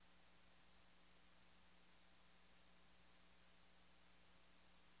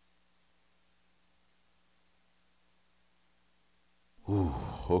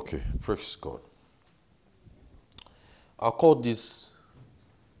Okay, praise God. I'll call this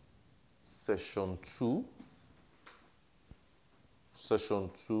session 2. Session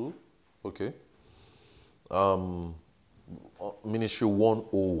 2, okay. Ministry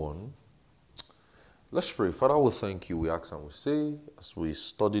 101. Let's pray. Father, we thank you. We ask and we say, as we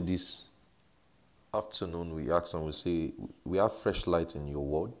study this afternoon, we ask and we say, we have fresh light in your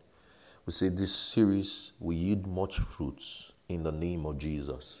word. We say this series will yield much fruits in the name of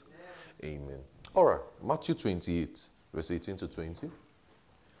Jesus. Amen. All right, Matthew 28, verse 18 to 20.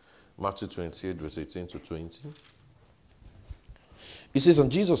 Matthew 28, verse 18 to 20. It says, And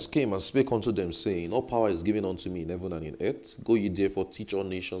Jesus came and spake unto them, saying, All power is given unto me in heaven and in earth. Go ye therefore, teach all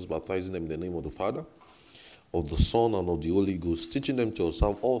nations, baptizing them in the name of the Father, of the Son, and of the Holy Ghost, teaching them to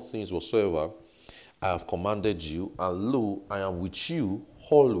observe all things whatsoever I have commanded you. And lo, I am with you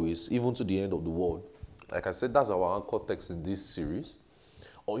always, even to the end of the world. Like I said, that's our anchor text in this series.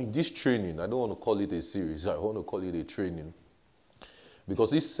 Or in this training. I don't want to call it a series. I want to call it a training.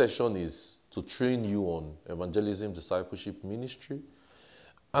 Because this session is to train you on evangelism, discipleship, ministry.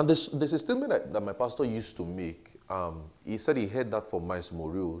 And there's a statement that my pastor used to make. He said he heard that from Miles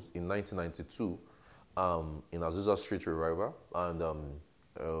Morrell in 1992 in Azusa Street Revival. And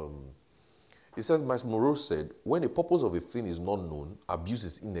he says, Miles Morrell said, when the purpose of a thing is not known, abuse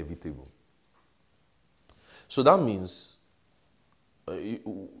is inevitable. So that means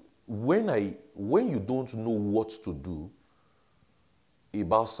when you don't know what to do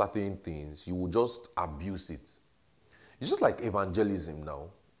about certain things, you will just abuse it. It's just like evangelism now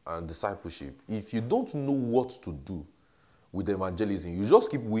and discipleship. If you don't know what to do with evangelism, you just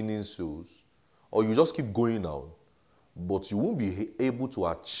keep winning souls or you just keep going out, but you won't be able to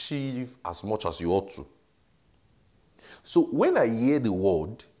achieve as much as you ought to. So when I hear the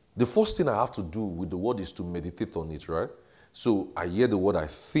word, the first thing I have to do with the word is to meditate on it, right? So I hear the word, I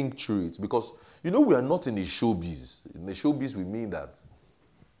think through it. Because, we are not in the showbiz. In the showbiz, we mean that,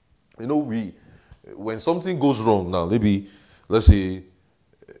 when something goes wrong now, maybe, let's say,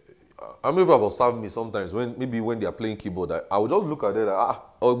 how many of you have observed me sometimes, when they are playing keyboard, I will just look at it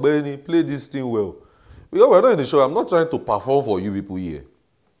like, Benny, play this thing well. Because we're not in the show, I'm not trying to perform for you people here.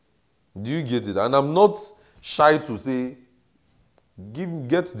 Do you get it? And I'm not shy to say,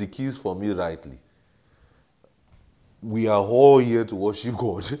 get the keys for me rightly. We are all here to worship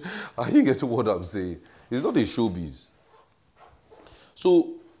God. Are you getting what I'm saying? It's not a showbiz.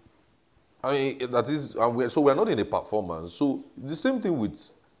 So, so we're not in a performance. So, the same thing with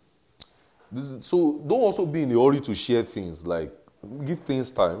this. So, don't also be in a hurry to share things. Like, give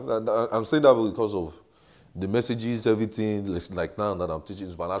things time. I'm saying that because of the messages, everything. Like now that I'm teaching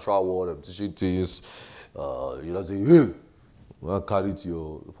supernatural word, I'm teaching things. Say, hey, I'll carry it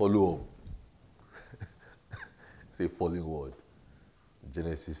your follow up. Say falling word.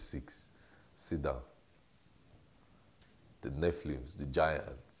 Genesis 6. Sit down. The Nephilims, the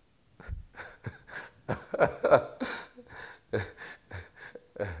giants.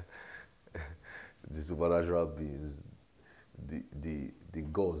 The supernatural beings, the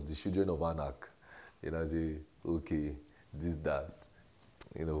gods, the children of Anak. Say, okay, this, that.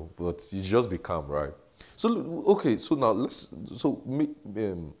 But you just be calm, right? So, okay, so now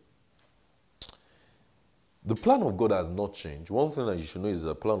the plan of God has not changed. One thing that you should know is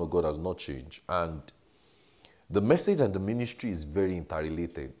the plan of God has not changed. And the message and the ministry is very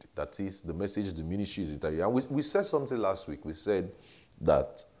interrelated. That is, the message, the ministry is interrelated. And we said something last week. We said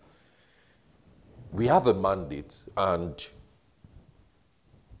that we have a mandate and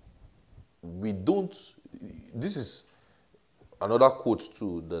we don't... This is another quote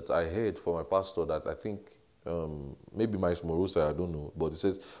too that I heard from my pastor that I think maybe Miles Morrell said, I don't know. But it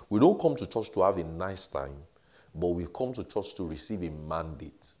says, we don't come to church to have a nice time, but we come to church to receive a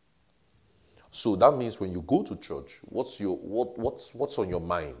mandate. So that means when you go to church, what's on your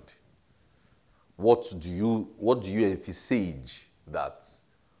mind? What do you envisage that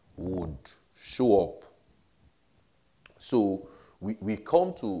would show up? So we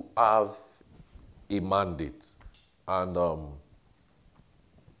come to have a mandate, and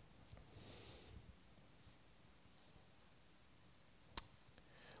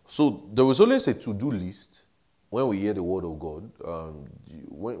so there was always a to-do list. When we hear the word of God,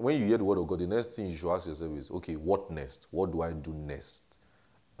 when you hear the word of God, the next thing you should ask yourself is, okay, what next? What do I do next?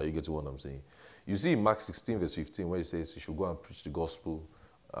 Are you getting what I'm saying? You see in Mark 16 verse 15 where it says you should go and preach the gospel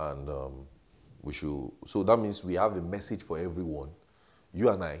and we should... So that means we have a message for everyone. You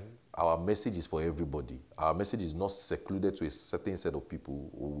and I, our message is for everybody. Our message is not secluded to a certain set of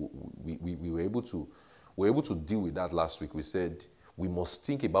people. We were able to deal with that last week. We said we must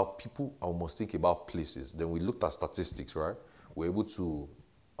think about people and we must think about places. Then we looked at statistics, right? We're able to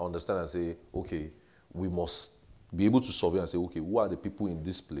understand and say, okay, we must be able to survey and say, okay, who are the people in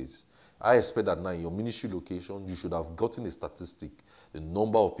this place? I expect that now in your ministry location, you should have gotten a statistic, the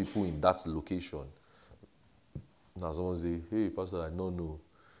number of people in that location. Now someone say, hey, Pastor, I don't know.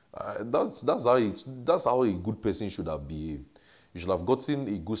 That's how a good person should have behaved. You should have gotten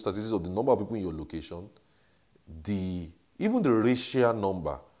a good statistic of the number of people in your location, even the racial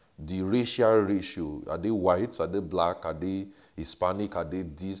number, the racial ratio. Are they whites? Are they black? Are they Hispanic? Are they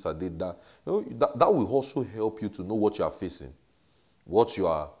this? Are they that? That will also help you to know what you are facing,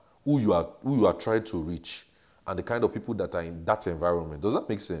 who you are trying to reach, and the kind of people that are in that environment. Does that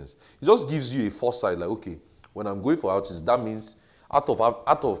make sense? It just gives you a foresight, like, okay, when I'm going for outreach, that means out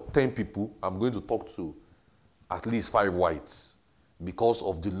of 10 people, I'm going to talk to at least 5 whites because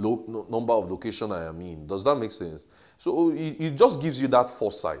of the low number of location I am in. Does that make sense? So it just gives you that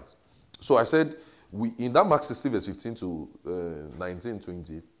foresight. So I said, in that Mark 16 verse 15 to 19,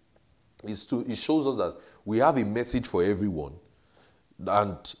 20, it shows us that we have a message for everyone.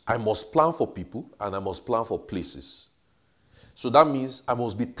 And I must plan for people and I must plan for places. So that means I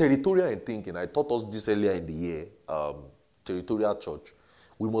must be territorial in thinking. I taught us this earlier in the year, territorial church.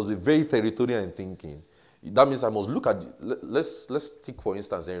 We must be very territorial in thinking. That means I must look at, let's take for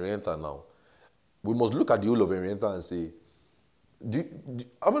instance Oriental now. We must look at the whole of Oriental and say,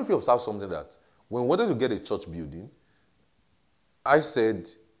 how many of you observe something that when we wanted to get a church building, I said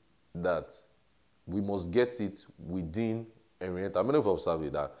that we must get it within Oriental. How many of you observed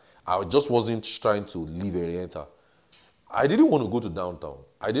it? That I just wasn't trying to leave Oriental. I didn't want to go to downtown.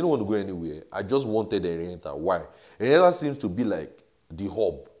 I didn't want to go anywhere. I just wanted Oriental. Why? Oriental seems to be like the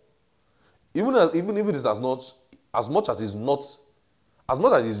hub. Even if it is as much as it's not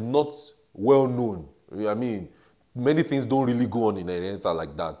well known. I mean, many things don't really go on in Oriental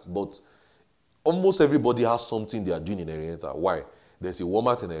like that. But almost everybody has something they are doing in Oriental. Why? There's a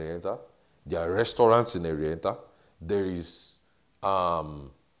Walmart in Oriental. There are restaurants in Oriental. There is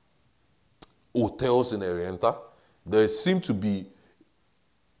hotels in Oriental. There seems to be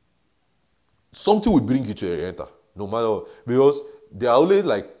something will bring you to Oriental, no matter what. Because there are only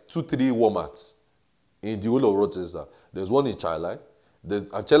like 2-3 Walmarts in the whole of Rochester. There's one in Chilai.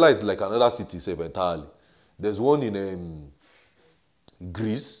 And Chilai is like another city entirely. There's one in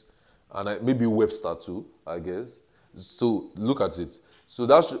Greece, and maybe Webster too, I guess. So look at it. So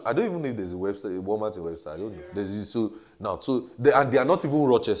I don't even know if there's a Walmart in Webster. I don't know. And they are not even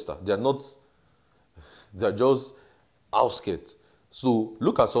Rochester. They are just outskirts. So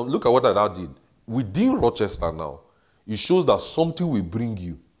look at what I did. Within Rochester now, it shows that something will bring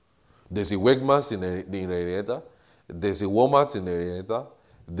you. There's a Wegmans in Arietta. There's a Walmart in Arietta.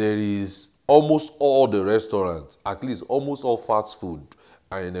 There is almost all the restaurants, at least almost all fast food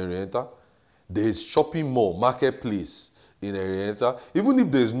are in Arietta. There's shopping mall, marketplace in Arietta. Even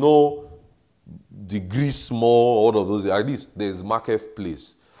if there's no degree small, all of those, at least there's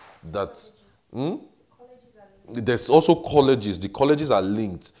marketplace. There's also colleges. The colleges are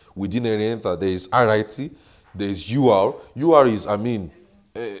linked within Oriental. There is RIT. There is UR. UR is,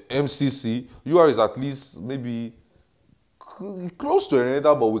 MCC. UR is at least maybe close to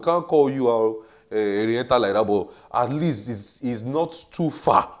Oriental, but we can't call UR Oriental like that. But at least it's not too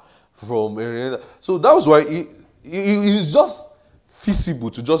far from Oriental. So that was why it's just feasible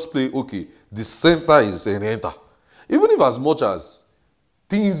to just play, okay, the center is Oriental. Even if as much as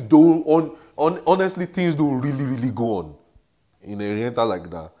things don't, honestly, things don't really, really go on in Oriental like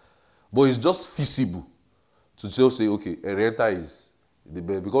that. But it's just feasible to just say, okay, Oriental is the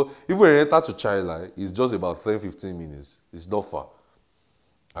best. Because even Oriental to Chilai is just about 10-15 minutes. It's not far.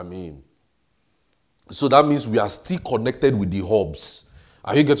 So that means we are still connected with the hubs.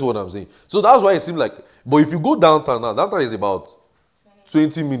 Are you getting what I'm saying? So that's why it seems like, but if you go downtown now, downtown is about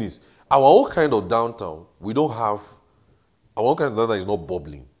 20 minutes. Our own kind of downtown, we don't have, our own kind of downtown is not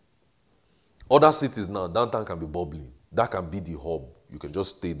bubbling. Other cities now, downtown can be bubbling. That can be the hub. You can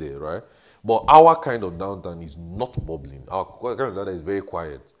just stay there, right? But our kind of downtown is not bubbling. Our kind of downtown is very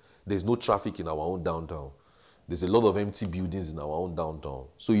quiet. There's no traffic in our own downtown. There's a lot of empty buildings in our own downtown.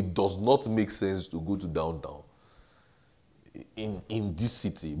 So it does not make sense to go to downtown in this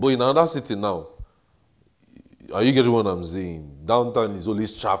city. But in another city now, are you getting what I'm saying? Downtown is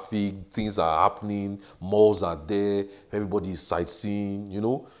always traffic, things are happening, malls are there, everybody is sightseeing, you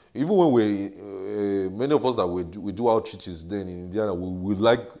know. Even when many of us that we do outreaches then in Indiana, we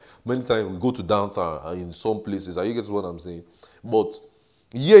like, many times we go to downtown in some places. Are you getting what I'm saying? But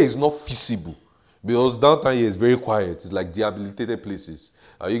here is not feasible because downtown here is very quiet. It's like rehabilitated places.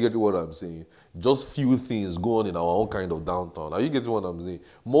 Are you getting what I'm saying? Just few things go on in our own kind of downtown. Are you getting what I'm saying?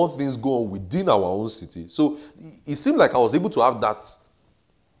 More things go on within our own city. So it seemed like I was able to have that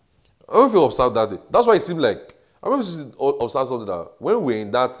I don't know if you observed that. That's why it seemed like, I remember observed something that when we're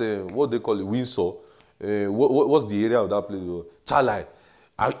in that, what they call it, Windsor, what's the area of that place? Charlie.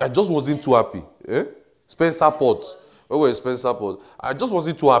 I just wasn't too happy. Spencer Port. When we were in Spencer Port, I just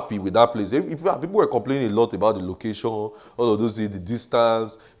wasn't too happy with that place. People were complaining a lot about the location, all of those things, the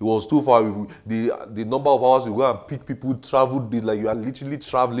distance. It was too far. The number of hours you go and pick people traveled, like you are literally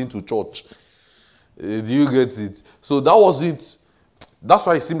traveling to church. Do you get it? So that wasn't. That's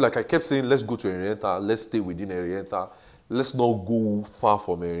why it seemed like I kept saying, let's go to Arienta, let's stay within Arienta, let's not go far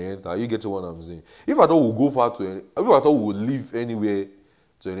from Arienta. You get what I'm saying? If I thought we'll go far to Arienta, if I thought we'll live anywhere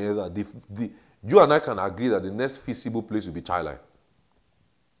to Arienta, you and I can agree that the next feasible place will be Chile.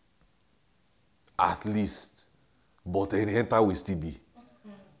 At least. But Arienta will still be.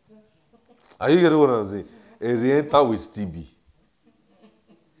 Are you getting what I'm saying? Arienta will still be.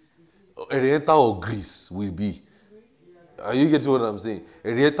 Arienta or Greece will be. Are you getting what I'm saying?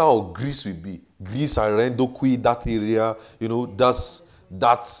 Arienta or Greece will be. Greece, Arendoqui, that area,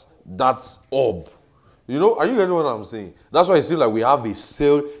 that's orb. Are you getting what I'm saying? That's why it seems like we have a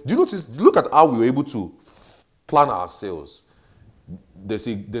cell. Do you notice? Look at how we were able to plan our cells. There's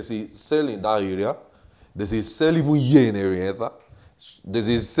a cell in that area. There's a cell even here in Arienta. There's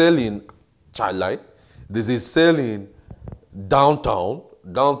a cell in Chile. There's a cell in downtown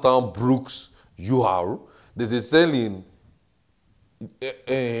Brooks, UR. There's a cell in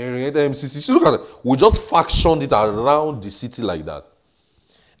Arienta MCC. So look at it. We just factioned it around the city like that.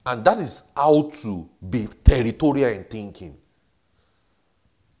 And that is how to be territorial in thinking.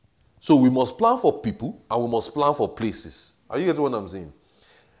 So we must plan for people and we must plan for places. Are you getting what I'm saying?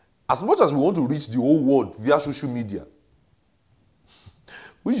 As much as we want to reach the whole world via social media,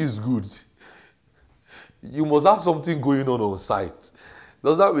 which is good, you must have something going on site.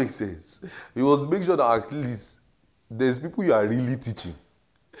 Does that make sense? You must make sure that at least there's people you are really teaching,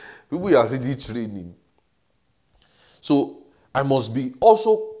 people you are really training. So I must be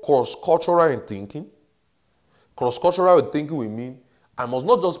also cross-cultural in thinking. Cross-cultural in thinking will mean I must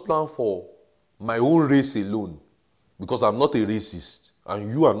not just plan for my own race alone, because I'm not a racist, and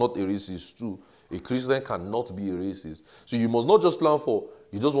you are not a racist too. A Christian cannot be a racist. So you must not just plan for,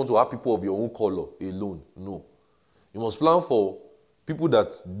 you just want to have people of your own color alone. No. You must plan for people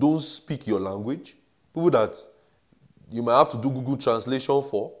that don't speak your language, people that you might have to do Google translation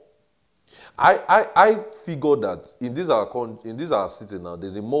for. I figure that in this our city now,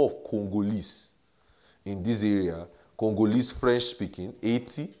 there's a more of Congolese in this area. Congolese French speaking,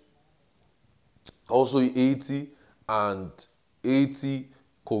 80. Also 80 and 80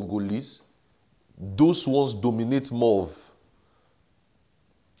 Congolese. Those ones dominate more of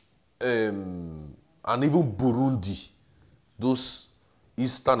and even Burundi. Those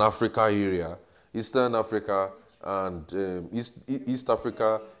Eastern Africa area. Eastern Africa and East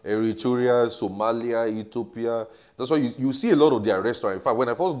Africa, Eritrea, Somalia, Ethiopia. That's why you see a lot of their restaurants. In fact, when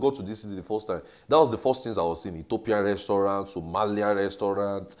I first got to this city the first time, that was the first things I was seeing. Ethiopian restaurants, Somalia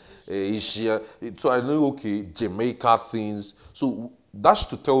restaurants, Asia. So I know, okay, Jamaica things. So that's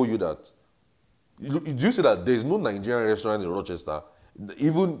to tell you that, do you see that there's no Nigerian restaurant in Rochester?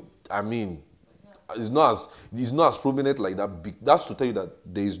 Even, I mean, it's not as prominent like that. That's to tell you that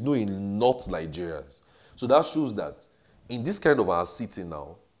there is no in North Nigerians. So that shows that in this kind of our city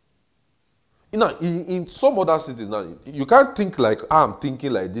now, in some other cities now, you can't think like I'm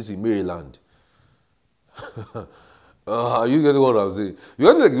thinking like this in Maryland. You get what I'm saying? You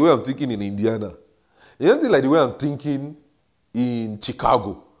can't think like the way I'm thinking in Indiana. You can't think like the way I'm thinking in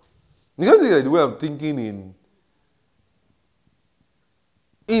Chicago. You can't think like the way I'm thinking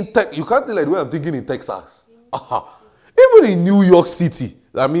you can't think like the way I'm thinking in Texas. Even in New York City.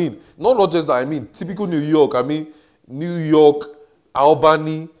 I mean, not just that, I mean, typical New York. I mean, New York,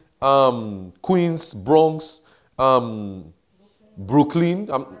 Albany, Queens, Bronx, Brooklyn,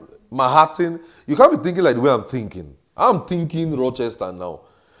 Manhattan. You can't be thinking like the way I'm thinking. I'm thinking Rochester now.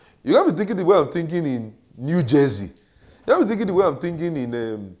 You can't be thinking the way I'm thinking in New Jersey. You can't be thinking the way I'm thinking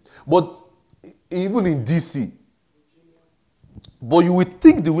in, but even in DC. But you will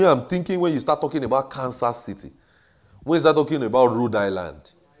think the way I'm thinking when you start talking about Kansas City. When you start talking about Rhode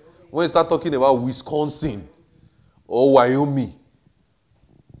Island, when you start talking about Wisconsin, or Wyoming,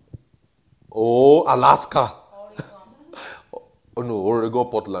 or Alaska, oh no, Oregon,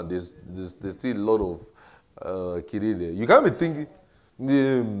 Portland, there's still a lot of kidding there. You can't be thinking.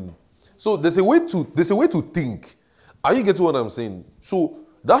 So there's a way to think. Are you getting what I'm saying? So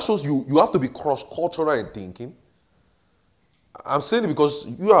that shows you have to be cross-cultural in thinking. I'm saying it because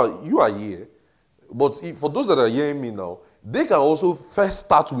you are here. But for those that are hearing me now, they can also first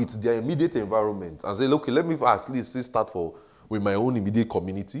start with their immediate environment and say, okay, let me at least start with my own immediate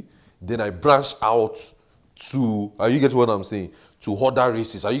community. then I branch out to, are you getting what I'm saying? To other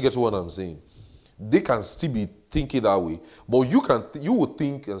races. Are you getting what I'm saying? They can still be thinking that way. But you would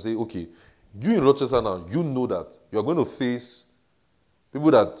think and say, okay, you in Rochester now, you know that you're going to face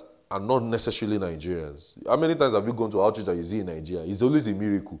people that are not necessarily Nigerians. How many times have you gone to outreach that you see in Nigeria? It's always a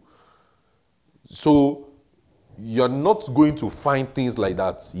miracle. So you're not going to find things like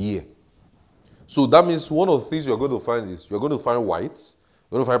that here. So that means one of the things you're going to find is you're going to find whites,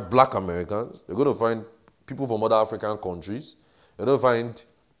 you're going to find black Americans, you're going to find people from other African countries, you're going to find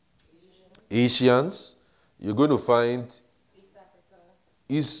Asians, you're going to find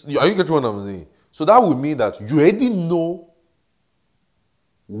East Africa. Are you getting what I'm saying? So that would mean that you already know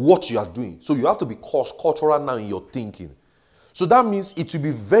what you are doing. So you have to be cross-cultural now in your thinking. So that means it will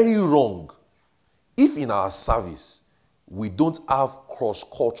be very wrong if in our service we don't have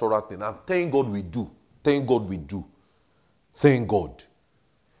cross-cultural thing. And thank God we do. Thank God we do. Thank God.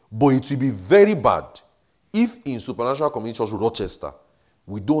 But it will be very bad if in Supernatural Community Church Rochester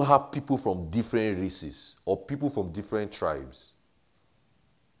we don't have people from different races or people from different tribes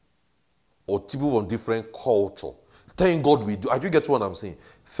or people from different culture. Thank God we do. Do you get what I'm saying?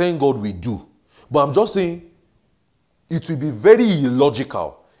 Thank God we do. But I'm just saying it will be very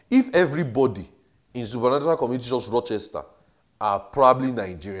illogical if everybody in Supernatural Community Church Rochester are probably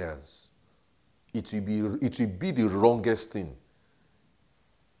Nigerians. It will be the wrongest thing.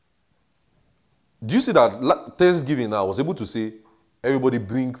 Do you see that Thanksgiving now I was able to say everybody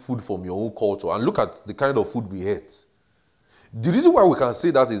bring food from your own culture and look at the kind of food we ate. The reason why we can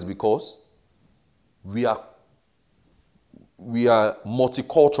say that is because we are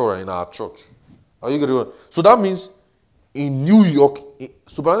multicultural in our church. Are you getting it? So that means in New York,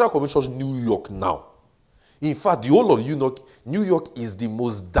 Supernatural Community Church New York now. In fact, the whole of New York is the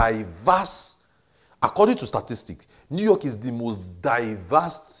most diverse, according to statistics, New York is the most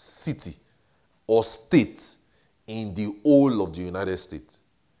diverse city or state in the whole of the United States.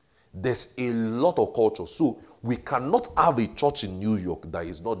 There's a lot of culture. So we cannot have a church in New York that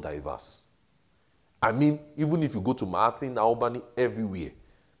is not diverse. I mean, even if you go to Manhattan, Albany, everywhere,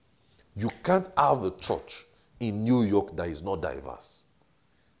 you can't have a church in New York that is not diverse.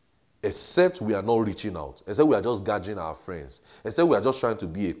 Except we are not reaching out. Except we are just gathering our friends. Except we are just trying to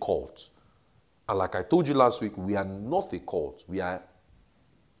be a cult. And like I told you last week, we are not a cult. We are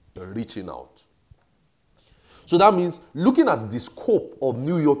reaching out. So that means looking at the scope of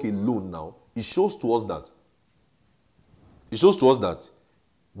New York alone now, it shows to us that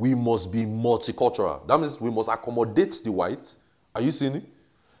we must be multicultural. That means we must accommodate the white. Are you seeing it?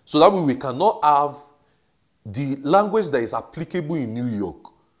 So that way we cannot have the language that is applicable in New York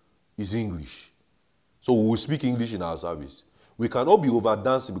is English. So we will speak English in our service. We cannot be over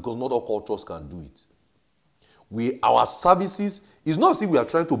dancing because not all cultures can do it. Our services, it's not as if we are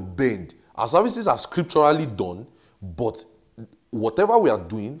trying to bend. Our services are scripturally done, but whatever we are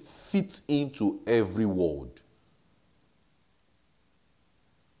doing fits into every word.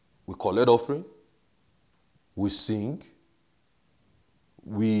 We collect offering, we sing,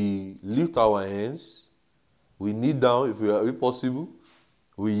 we lift our hands, we kneel down if possible,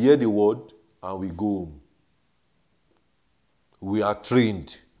 we hear the word, and we go home. We are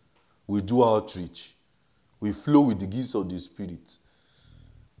trained, we do outreach, we flow with the gifts of the Spirit.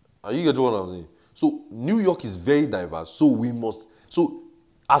 Are you getting what I'm saying? So New York is very diverse. So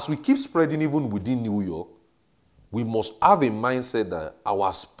as we keep spreading even within New York, we must have a mindset that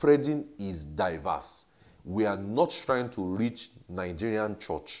our spreading is diverse. We are not trying to reach Nigerian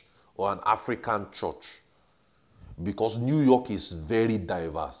church or an African church because New York is very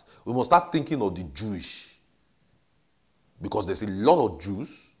diverse. We must start thinking of the Jewish because there's a lot of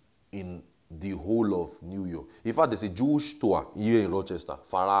Jews in the whole of New York. In fact, there's a Jewish tour here in Rochester,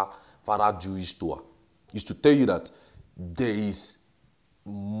 Farah Jewish tour. Used to tell you that there is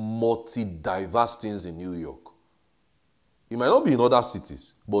multi-diverse things in New York. It might not be in other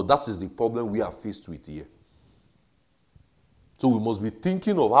cities, but that is the problem we are faced with here. So we must be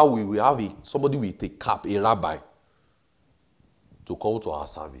thinking of how we will have somebody with a cap, a rabbi, to come to our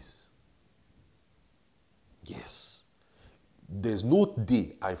service. Yes. There's no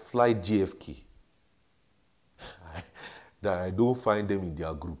day I fly JFK that I don't find them in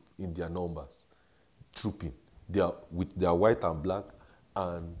their group, in their numbers, trooping. They are with their white and black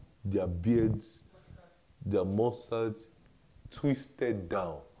and their beards, their mustache twisted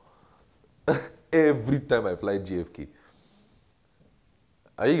down. Every time I fly JFK.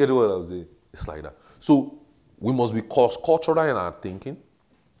 Are you getting what I'm saying? It's like that. So we must be cross-cultural in our thinking.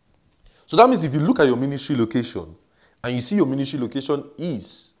 So that means if you look at your ministry location and you see your ministry location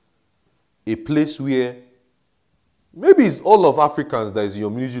is a place where Maybe it's all of Africans that is in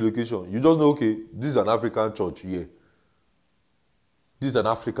your ministry location. You just know, okay, this is an African church here. This is an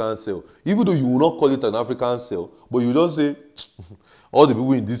African cell. Even though you will not call it an African cell, but you just say, all the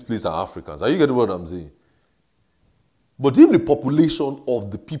people in this place are Africans. Are you getting what I'm saying? But if the population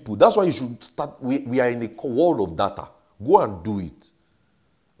of the people, that's why you should start, we are in a world of data. Go and do it.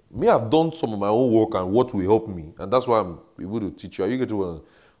 Me, I've done some of my own work and what will help me. And that's why I'm able to teach you. Are you getting what I'm saying?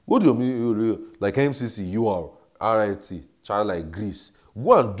 Go to your, like MCC, UR, RIT, child like Greece.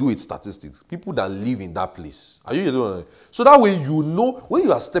 Go and do it statistics. People that live in that place. Are you getting what I'm saying? So that way you know, when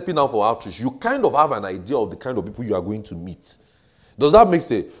you are stepping out for outreach, you kind of have an idea of the kind of people you are going to meet. Does that make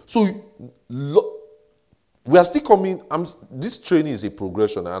sense? So, we are still coming. This training is a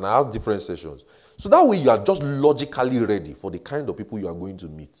progression and I have different sessions. So that way you are just logically ready for the kind of people you are going to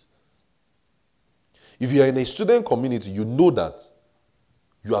meet. If you are in a student community, you know that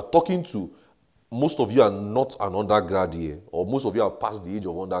you are talking to, most of you are not an undergrad here, or most of you are past the age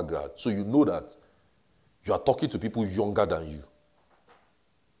of undergrad. So you know that you are talking to people younger than you.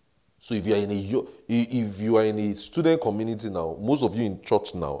 So if you are in a student community now, most of you in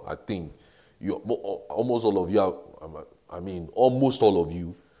church now, I think, almost all of you are, almost all of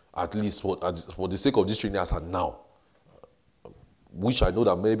you, at least for the sake of this training as at now, which I know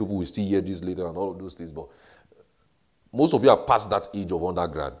that many people will still hear this later and all of those things, but most of you are past that age of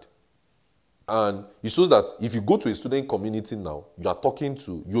undergrad. And it shows that if you go to a student community now,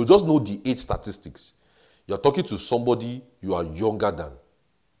 you just know the age statistics. You are talking to somebody you are younger than.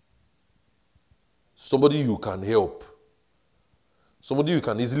 Somebody you can help. Somebody you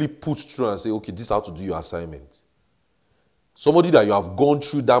can easily put through and say, okay, this is how to do your assignment. Somebody that you have gone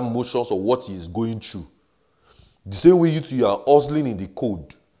through that motions of what he is going through. The same way you are hustling in the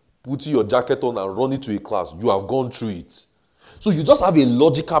code, putting your jacket on and running to a class, you have gone through it. So you just have a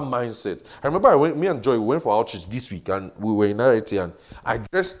logical mindset. I remember me and Joy went for outreach this week and we were in RIT and I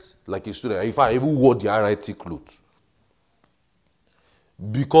dressed like a student. If I even wore the RIT clothes.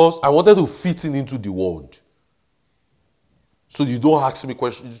 Because I wanted to fit into the world. So you don't ask me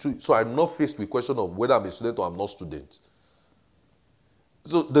questions. So I'm not faced with question of whether I'm a student or I'm not a student.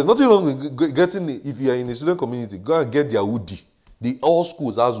 So there's nothing wrong with getting, if you are in a student community, go and get their hoodie. All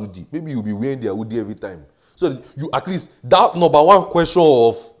schools has hoodie. Maybe you'll be wearing their hoodie every time. So that you at least, that number one question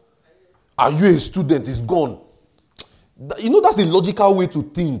of, are you a student, is gone. You know, that's a logical way to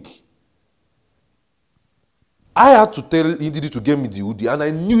think. I had to tell Indidi to get me the hoodie, and I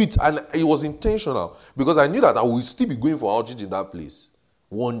knew it, and it was intentional, because I knew that I would still be going for outreach in that place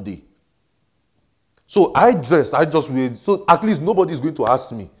one day. So I dressed, I just waited, so at least nobody is going to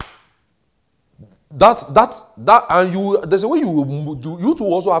ask me. And there's a way you two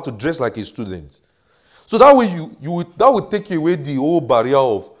also have to dress like a student. So that way that would take away the whole barrier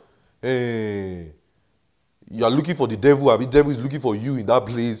of you are looking for the devil, or the devil is looking for you in that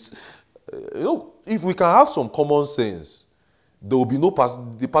place. If we can have some common sense, there will be no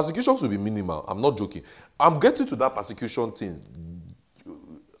the persecutions will be minimal. I'm not joking. I'm getting to that persecution thing.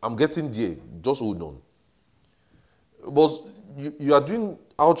 I'm getting there. Just hold on. But you are doing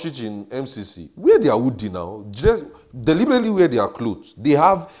outreach in MCC. Wear their hoodie now. Just deliberately wear their clothes.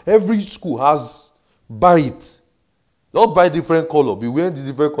 Every school has, buy it. Don't buy different color. Be wearing the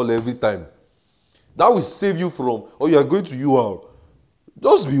different color every time. That will save you from, you are going to UR.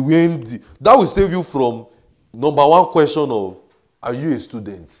 Just be wearing that will save you from number one question of, are you a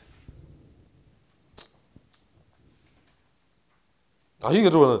student? Are you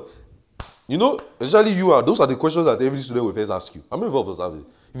getting what? You know, especially those are the questions that every student will first ask you. How many of us have it?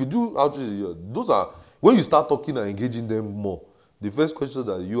 If you do outreach, those are, when you start talking and engaging them more, the first question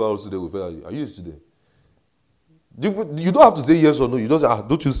that student will first ask you, are you a student? You don't have to say yes or no. You just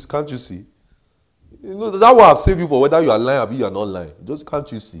say, can't you see? You know, that will have saved you for whether you are lying or you are not lying. Just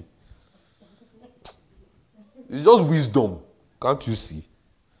can't you see? It's just wisdom. Can't you see?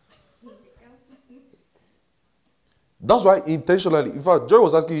 That's why intentionally, in fact, Joy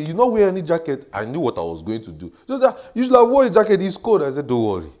was asking, you not wear any jacket. I knew what I was going to do. Just that, you should have worn a jacket, it's cold. I said, don't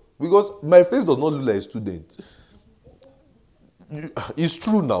worry. Because my face does not look like a student. It's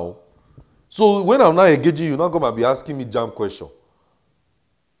true now. So when I'm not engaging, you're not going to be asking me jam question.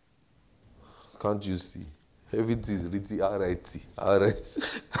 Can't you see? Everything is written RIT. Alright.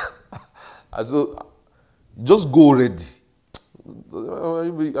 So just go ready.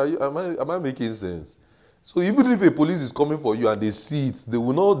 Am I making sense? So even if a police is coming for you and they see it, they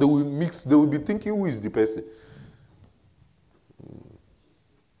will be thinking, who is the person?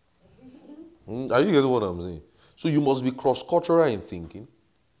 Are you getting what I'm saying? So you must be cross-cultural in thinking.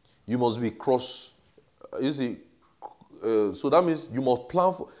 You must be so that means you must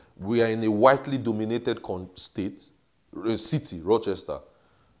plan for, we are in a whitely dominated state. city, Rochester,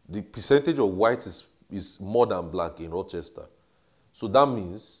 the percentage of white is more than black in Rochester. So that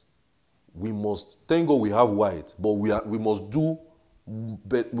means we must, thank God we have white, but we must do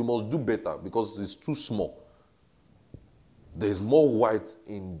better because it's too small. There's more white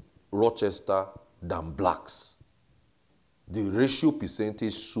in Rochester than blacks. The ratio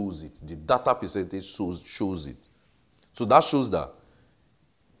percentage shows it. The data percentage shows it. So that shows that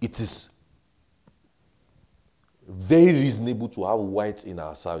it is very reasonable to have white in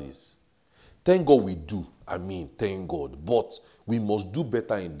our service. Thank God we do. Thank God. But we must do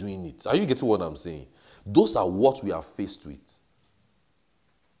better in doing it. Are you getting what I'm saying? Those are what we are faced with.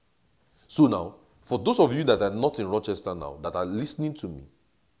 So now, for those of you that are not in Rochester now, that are listening to me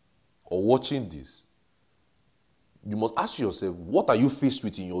or watching this, you must ask yourself, what are you faced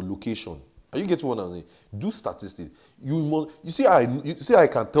with in your location? Are you getting what I'm saying? Do statistics. You see, I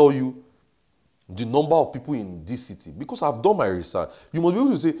can tell you the number of people in this city because I've done my research. You must be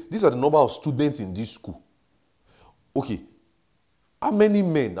able to say, these are the number of students in this school. Okay. How many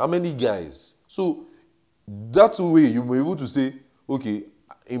men? How many guys? So that way you may be able to say, okay,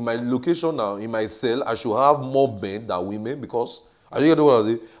 in my location now, in my cell, I should have more men than women because, are you getting what I'm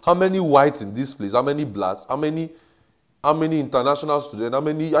saying? How many whites in this place? How many blacks? How many international students?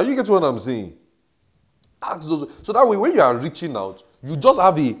 Are you getting what I'm saying? Ask those. So that way, when you are reaching out, you just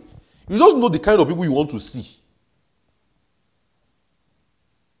know the kind of people you want to see.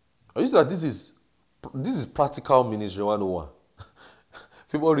 Are you saying that this is practical ministry 101?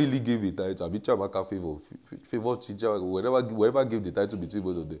 Favor really gave the title. Abichamaka Favor teacher, whoever gave the title between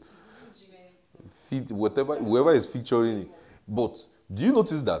both of them. Whoever is featuring it. But do you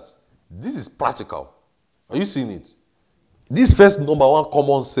notice that this is practical? Are you seeing it? This first number one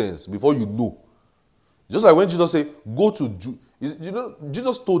common sense before you know. Just like when Jesus said, go to Jew.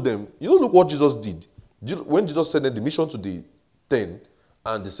 Jesus told them, look what Jesus did. When Jesus sent the mission to the 10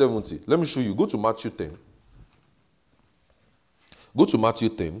 and the 70. Let me show you. Go to Matthew 10. Go to Matthew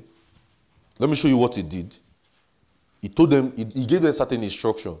 10. Let me show you what he did. He told them, he gave them certain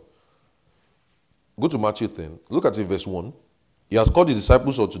instruction. Go to Matthew 10. Look at it, verse 1. He has called his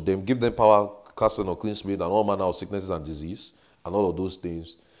disciples unto them, give them power, casting or clean spirit, and all manner of sicknesses and disease, and all of those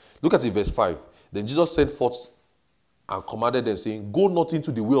things. Look at it, verse 5. Then Jesus sent forth and commanded them, saying, go not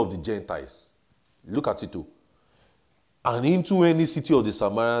into the way of the Gentiles. Look at it too. And into any city of the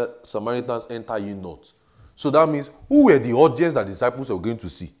Samaritans enter ye not. So that means, who were the audience that the disciples were going to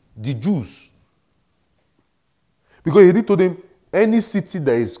see? The Jews. Because he did told them, any city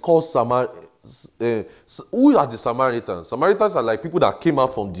that is called who are the Samaritans? Samaritans are like people that came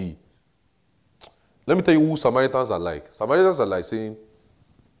out from the... Let me tell you who Samaritans are like. Samaritans are like saying,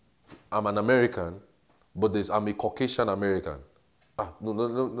 I'm an American, but I'm a Caucasian American. No,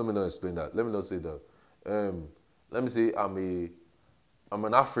 let me not explain that. Let me not say that. Let me say I'm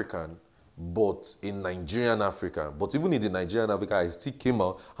an African, but in Nigerian African. But even in the Nigerian Africa, I still came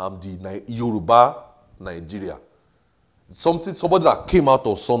out. I'm the Yoruba Nigeria. Somebody that came out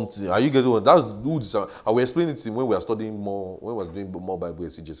of something. Are you getting what? That's who I will explain it when we are studying more, when we are doing more Bible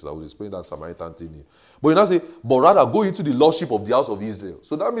exegesis. I will explain that Samaritan thing here. But you now say, but rather go into the lordship of the house of Israel.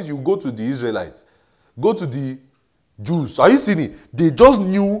 So that means you go to the Israelites, go to the Jews. Are you seeing it? They just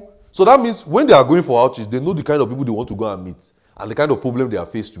knew. So that means when they are going for outreach, they know the kind of people they want to go and meet and the kind of problem they are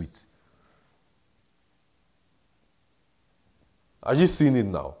faced with. Are you seeing it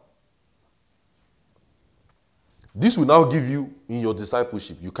now? This will now give you, in your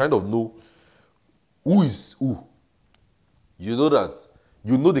discipleship, you kind of know who is who. You know that.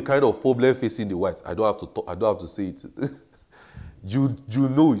 You know the kind of problem facing the white. I don't have to say it. you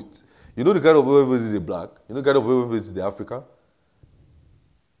know it. You know the kind of problem facing the black. You know the kind of problem facing the African.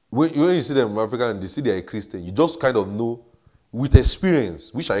 When you see them in Africa and they see they are a Christian, you just kind of know with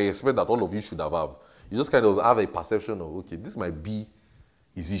experience, which I expect that all of you should have. You just kind of have a perception of, okay, this might be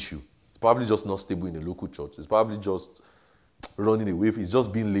his issue. Probably just not stable in a local church. It's probably just running away. It's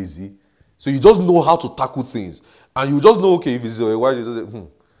just being lazy. So you just know how to tackle things. And you just know, okay, if it's a while, you just say,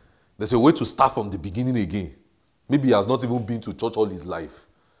 there's a way to start from the beginning again. Maybe he has not even been to church all his life.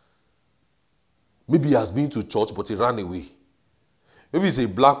 Maybe he has been to church, but he ran away. Maybe it's a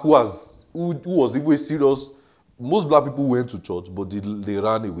black who was even serious. Most black people went to church, but they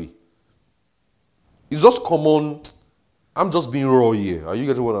ran away. It's just common. I'm just being raw here. Are you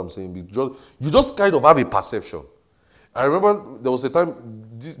getting what I'm saying? You just kind of have a perception. I remember there was a time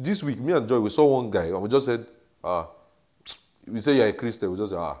this week, me and Joy, we saw one guy and we just said, we say you're a Christian. We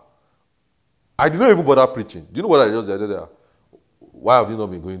just said, I did not even bother preaching. Do you know what I just said? I just said, why have you not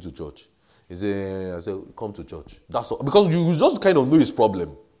been going to church? He said, come to church. That's all. Because you just kind of know his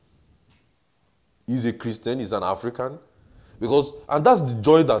problem. He's a Christian, he's an African. And that's the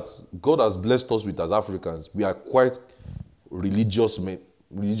joy that God has blessed us with as Africans. We are quite religious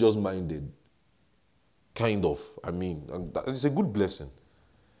minded. Kind of. And it's a good blessing.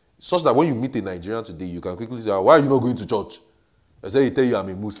 Such that when you meet a Nigerian today, you can quickly say, why are you not going to church? I say, he tell you I'm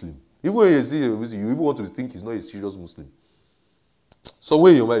a Muslim. Even when you see a Muslim, you even want to think he's not a serious Muslim.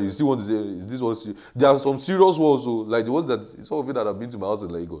 Somewhere in your mind, you still want to say, is this one serious? There are some serious ones, like the ones that, some of you that have been to my house in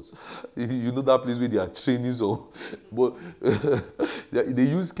Lagos. You know that place where they are training some, but they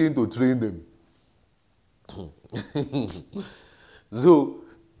use cane to train them. So,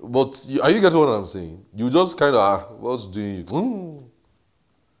 but are you getting what I'm saying? You just kind of, what's doing you?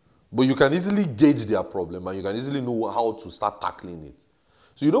 But you can easily gauge their problem and you can easily know how to start tackling it.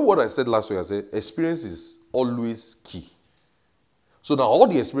 So you know what I said last week? I said experience is always key. So now all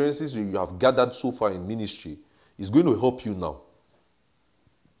the experiences you have gathered so far in ministry is going to help you now.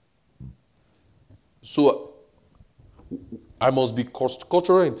 So I must be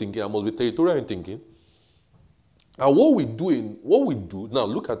cultural in thinking, I must be territorial in thinking. And what we do, now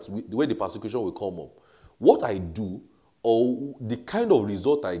look at the way the persecution will come up. What I do, or the kind of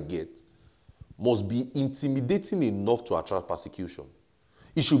result I get, must be intimidating enough to attract persecution.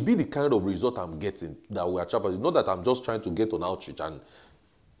 It should be the kind of result I'm getting that will attract persecution. Not that I'm just trying to get on outreach. And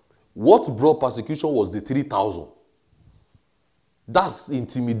what brought persecution was the 3,000. That's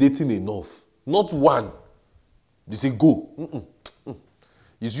intimidating enough. Not one. They say, go.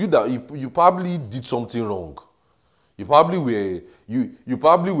 It's you that you probably did something wrong. You probably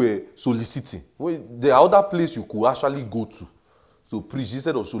were soliciting. There are other places you could actually go to preach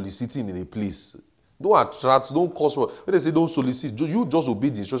instead of soliciting in a place. Don't attract, don't cause. When they say don't solicit, you just obey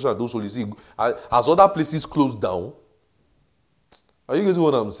the instruction and don't solicit. As other places close down, are you getting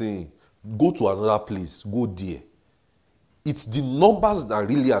what I'm saying? Go to another place, go there. It's the numbers that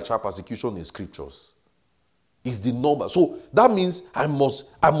really attract persecution in scriptures. It's the number. So that means I must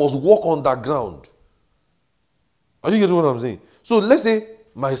walk on that ground. Are you getting what I'm saying? So let's say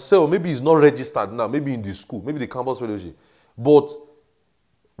my cell maybe is not registered now, maybe in the school, maybe the campus fellowship. But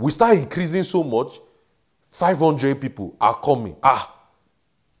we start increasing so much, 500 people are coming.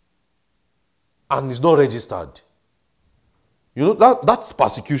 And it's not registered. You know, that's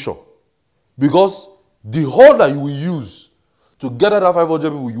persecution. Because the hall that you will use to gather that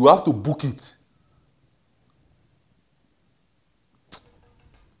 500 people, you have to book it.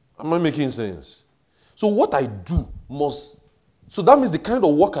 Am I making sense? So what I do so that means the kind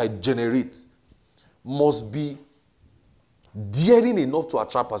of work I generate must be daring enough to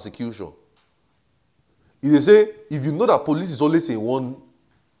attract persecution. If they say, if you know that police is always in one,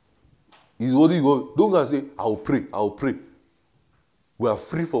 is only go, don't go and say, I'll pray. We are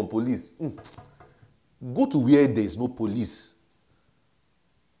free from police. Go to where there is no police.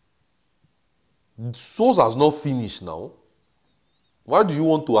 Souls has not finished now. Why do you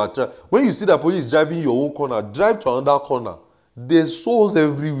want to attract? When you see that police driving your own corner, drive to another corner. There's souls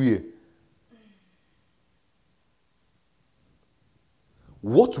everywhere.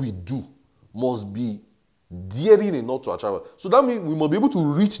 What we do must be daring enough to attract. So that means we must be able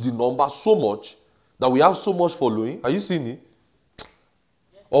to reach the number so much that we have so much following. Are you seeing it?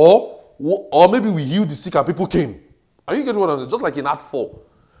 Or maybe we healed the sick and people came. Are you getting what I'm saying? Just like in Act 4.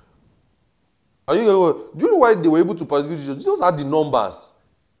 Are you getting what? Do you know why they were able to persecute Jesus? Jesus had the numbers.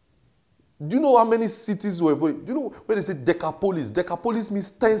 Do you know how many cities were following? Do you know when they say Decapolis? Decapolis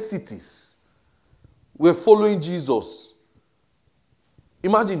means 10 cities were following Jesus.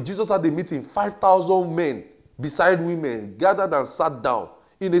 Imagine Jesus had a meeting, 5,000 men beside women gathered and sat down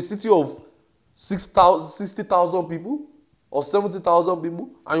in a city of 60,000 people or 70,000 people,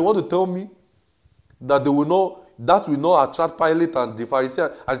 and you want to tell me that will not attract Pilate and the Pharisees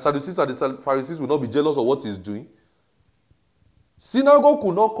and the Sadducees and the Pharisees will not be jealous of what he's doing? Synagogue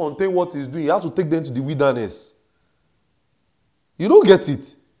could not contain what he's doing. He had to take them to the wilderness. You don't get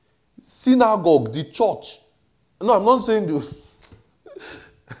it. Synagogue, the church. No, I'm not saying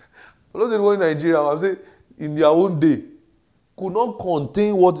I'm not saying one in Nigeria. I'm saying in their own day could not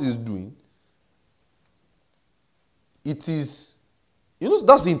contain what he's doing. It is,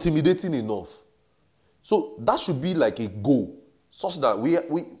 that's intimidating enough. So that should be like a goal, such that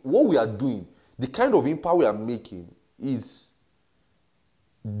what we are doing, the kind of impact we are making is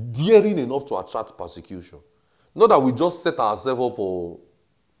daring enough to attract persecution. Not that we just set ourselves up for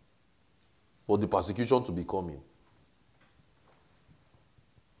the persecution to be coming.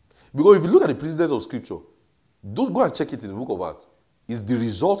 Because if you look at the precedents of Scripture, don't go and check it in the book of Acts. It's the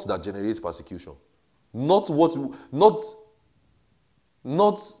result that generates persecution. Not something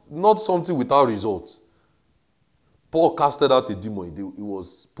without results. Paul casted out a demon. He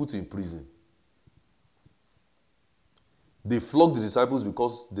was put in prison. They flogged the disciples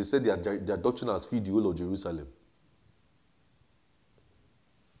because they said their doctrine has filled the whole of Jerusalem.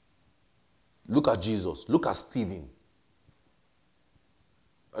 Look at Jesus. Look at Stephen.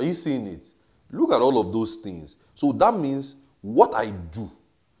 Are you seeing it? Look at all of those things. So that means what I do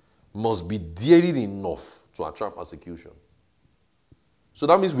must be daring enough to attract persecution. So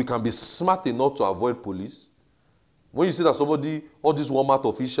that means we can be smart enough to avoid police. When you see that somebody, all these Walmart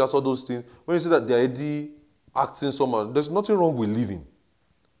officials, all those things, when you see that they're already acting somehow, there's nothing wrong with living.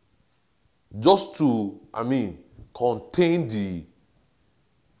 Just to, contain the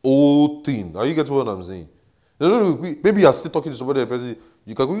whole thing. Are you getting what I'm saying? Maybe you're still talking to somebody, the person,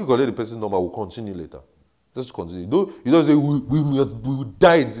 you can quickly collect the person's number, we'll continue later. Just continue. You don't say, we will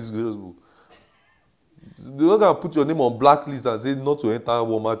die in this grace book. They're not going to put your name on blacklist and say not to enter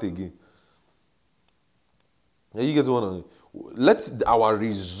Walmart again. You get what I mean? Let our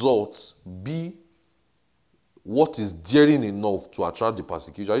results be what is daring enough to attract the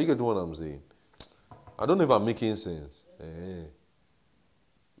persecution. Are you getting what I'm saying? I don't know if I'm making sense.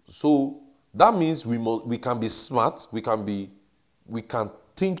 So that means we can be smart, we can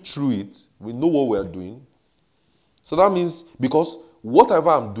think through it, we know what we're doing. So that means because whatever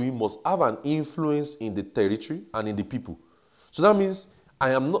I'm doing must have an influence in the territory and in the people. So that means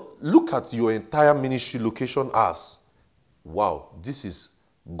I am not, look at your entire ministry location as, wow, this is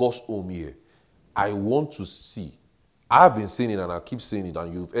God's home here. I want to see. I've been saying it and I keep saying it,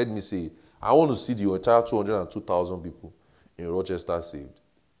 and you've heard me say it. I want to see the entire 202,000 people in Rochester saved.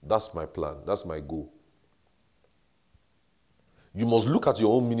 That's my plan. That's my goal. You must look at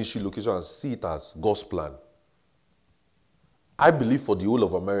your own ministry location and see it as God's plan. I believe for the whole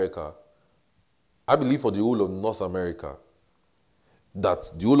of America, I believe for the whole of North America,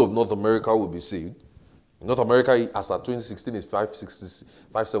 that the whole of North America will be saved. North America, as at 2016, is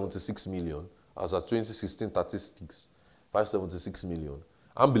 576 million. As at 2016 statistics, 576 million.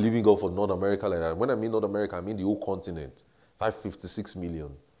 I'm believing God for North America like that. When I mean North America, I mean the whole continent, 556 million.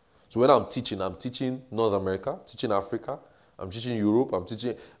 So when I'm teaching North America, teaching Africa, I'm teaching Europe,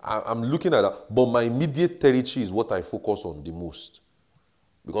 I'm looking at that. But my immediate territory is what I focus on the most.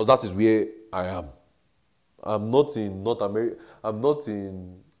 Because that is where I am. I'm not in North America. I'm not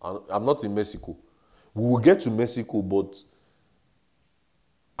in Mexico. We will get to Mexico, but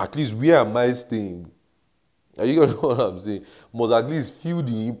at least where am I staying? Are you getting what I'm saying? Must at least feel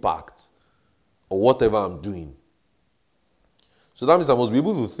the impact of whatever I'm doing. So that means I must be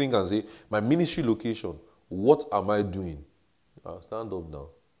able to think and say, my ministry location, what am I doing? Stand up now.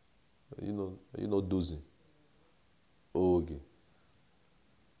 Are you not dozing? Oh, okay.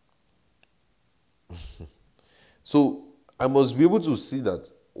 So I must be able to see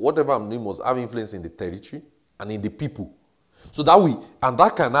that whatever I'm doing must have influence in the territory and in the people. So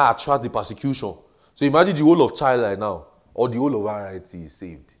that can now attract the persecution. So imagine the whole of Childline now, or the whole of RIT is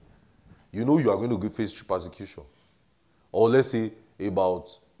saved. You know you are going to face persecution. Or let's say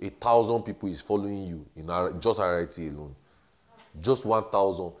about 1,000 people is following you in just RIT alone. Just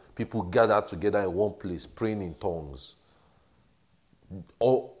 1,000 people gathered together in one place praying in tongues.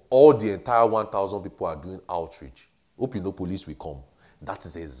 All the entire 1,000 people are doing outreach. Hope you know police will come. That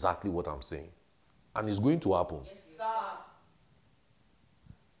is exactly what I'm saying. And it's going to happen. Yes, sir.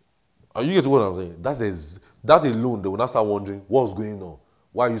 Are you getting what I'm saying? That alone, they will not start wondering what's going on.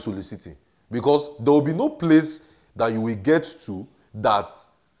 Why are you soliciting? Because there will be no place that you will get to that.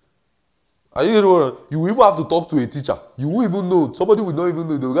 Are you getting what I'm saying? You will even have to talk to a teacher. You won't even know. Somebody will not even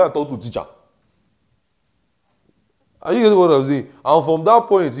know. They will have to talk to a teacher. Are you getting what I'm saying? And from that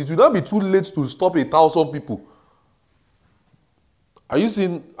point, it will not be too late to stop 1,000 people. Are you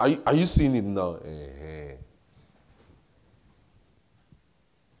seeing it now?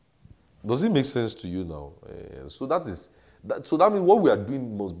 Does it make sense to you now? So that means what we are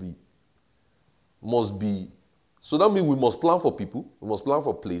doing must be. So that means we must plan for people. We must plan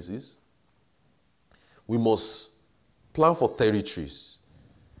for places. We must plan for territories.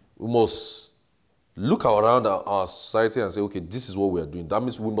 We must look around our society and say, okay, this is what we are doing. That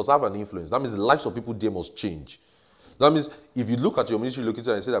means we must have an influence. That means the lives of people there must change. That means if you look at your ministry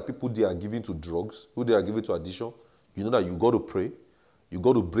locator and say that people there are giving to drugs, who they are giving to addiction, you know that you got to pray. You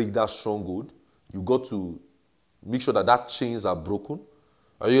got to break that stronghold. You got to make sure that chains are broken.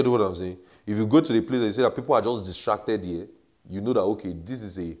 Are you getting what I'm saying? If you go to the place and you say that people are just distracted here, you know that, okay, this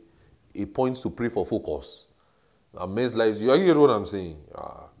is a point to pray for focus. And men's lives, are you getting what I'm saying?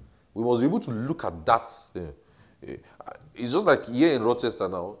 We must be able to look at that. It's just like here in Rochester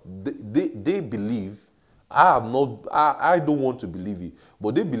now, they believe, I don't want to believe it,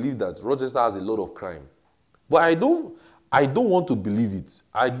 but they believe that Rochester has a lot of crime. But I don't want to believe it.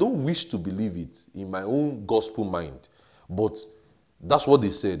 I don't wish to believe it in my own gospel mind. But that's what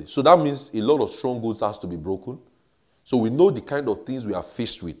they said. So that means a lot of strongholds has to be broken. So we know the kind of things we are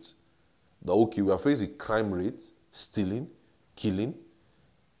faced with. That, okay, we are faced with crime rates, stealing, killing,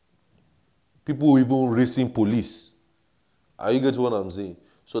 people even racing police. Are you getting what I'm saying?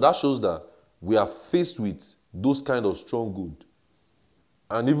 So that shows that we are faced with those kind of stronghold.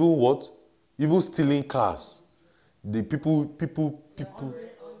 And even what? Even stealing cars. The people.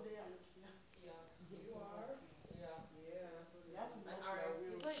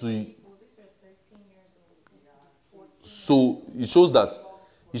 So it shows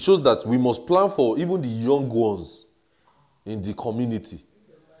that we must plan for even the young ones in the community.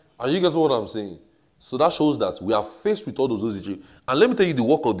 And you get what I'm saying? So that shows that we are faced with all those issues. And let me tell you, the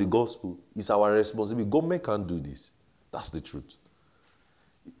work of the gospel is our responsibility. Government can't do this. That's the truth.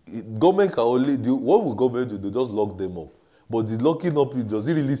 Government can only do, what will government do? They just lock them up. But the locking up, does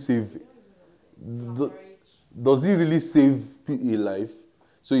it really save? Does it really save a life?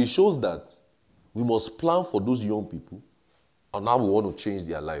 So it shows that we must plan for those young people and now we want to change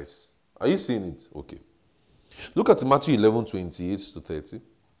their lives. Are you seeing it? Okay. Look at Matthew 11, 28 to 30.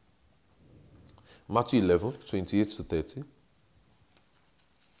 Matthew 11, 28 to 30.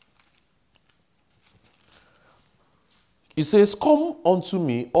 It says, "Come unto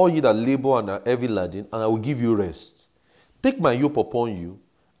me, all ye that labor and are heavy laden, and I will give you rest. Take my yoke upon you,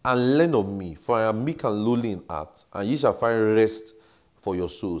 and learn of me, for I am meek and lowly in heart, and ye shall find rest for your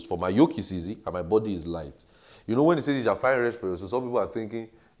souls. For my yoke is easy, and my body is light." You know, when it says you shall find rest for your souls, some people are thinking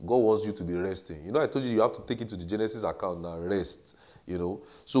God wants you to be resting. You know, I told you have to take it to the Genesis account now, rest. You know,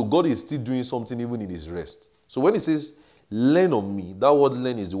 so God is still doing something even in his rest. So when it says, "Learn of me," that word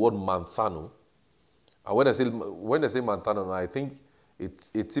 "learn" is the word manthano. And when I say manthano, I think it's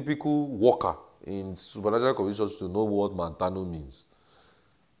a typical worker in supernatural conditions to know what manthano means.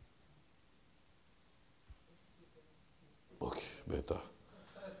 Okay, better.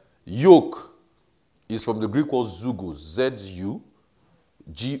 Yoke is from the Greek word zugos, Z-U-G-O-S,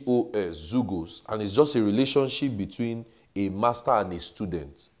 zugos, and it's just a relationship between a master and a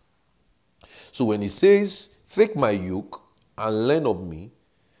student. So when he says, "Take my yoke and learn of me,"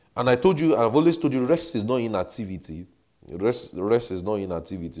 and I've always told you, rest is not inactivity. Rest is not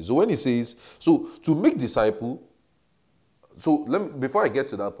inactivity. So when he says, so to make disciple, before I get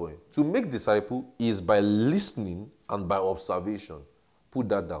to that point, to make disciple is by listening and by observation. Put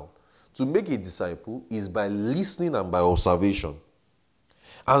that down. To make a disciple is by listening and by observation.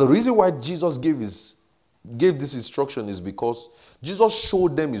 And the reason why Jesus gave this instruction is because Jesus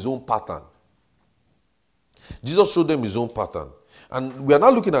showed them his own pattern. Jesus showed them his own pattern. And we are now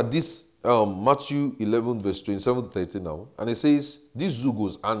looking at this Matthew 11 verse 27 to 30 now. And it says, "These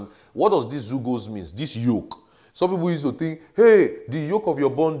zugos," and what does this zugos mean? This yoke. Some people used to think, hey, the yoke of your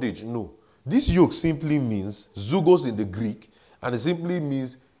bondage. No. This yoke simply means, zugos in the Greek, and it simply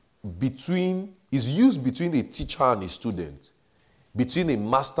means is used between a teacher and a student, between a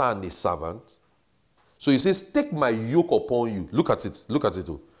master and a servant. So he says, "Take my yoke upon you." Look at it.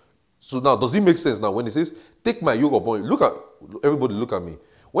 Oh. So now, does it make sense now when he says, "Take my yoke upon you"? Everybody look at me.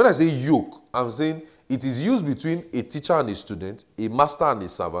 When I say yoke, I'm saying it is used between a teacher and a student, a master and a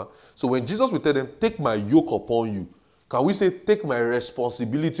servant. So when Jesus will tell them, "Take my yoke upon you," can we say, "Take my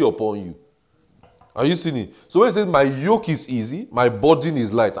responsibility upon you"? Are you seeing it? So when it says, "My yoke is easy, my burden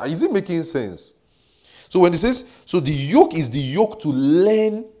is light," is it making sense? So when it says, so the yoke is the yoke to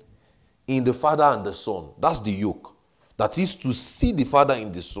learn in the Father and the Son. That's the yoke. That is to see the Father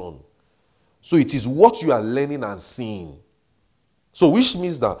in the Son. So it is what you are learning and seeing. So which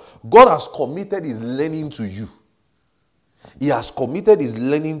means that God has committed his learning to you. He has committed his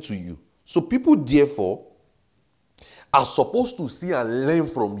learning to you. So people therefore are supposed to see and learn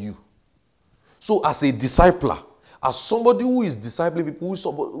from you. So as a discipler, as somebody who is discipling people,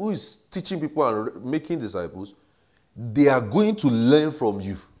 who is teaching people and making disciples, they are going to learn from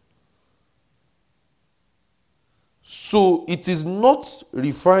you. So it is not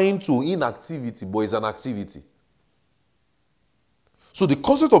referring to inactivity, but it's an activity. So the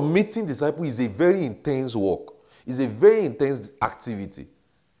concept of making disciples is a very intense work. It's a very intense activity.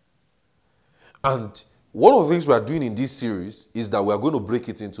 And one of the things we are doing in this series is that we are going to break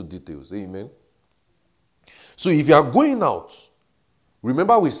it into details. Amen. So if you are going out,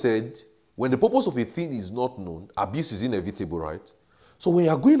 remember we said, when the purpose of a thing is not known, abuse is inevitable, right? So when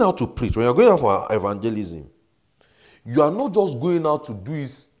you are going out to preach, when you are going out for evangelism, you are not just going out to do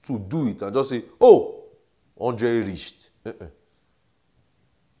it and just say, "Oh, Andre reached."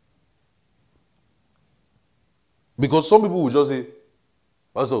 Because some people will just say,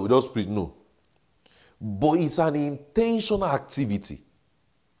 "Pastor, we just preach." No. But it's an intentional activity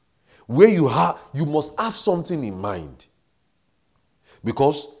where you must have something in mind.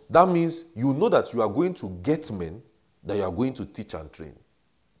 Because that means you know that you are going to get men that you are going to teach and train.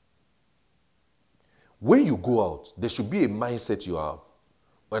 When you go out, there should be a mindset you have.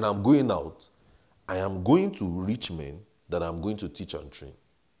 When I'm going out, I am going to reach men that I'm going to teach and train.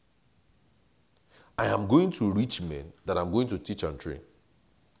 I am going to reach men that I'm going to teach and train.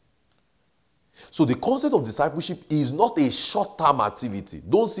 So the concept of discipleship is not a short-term activity.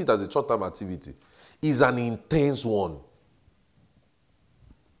 Don't see it as a short-term activity. It's an intense one.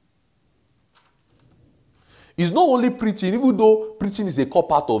 It's not only preaching, even though preaching is a core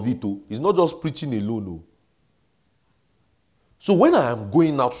part of it. It's not just preaching alone. So when I am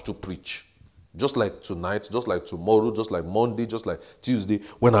going out to preach, just like tonight, just like tomorrow, just like Monday, just like Tuesday,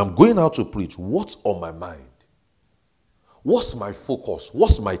 when I'm going out to preach, what's on my mind? What's my focus?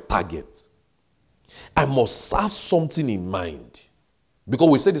 What's my target? I must have something in mind. Because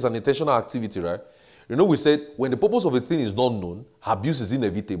we said it's an intentional activity, right? You know, we said when the purpose of a thing is not known, abuse is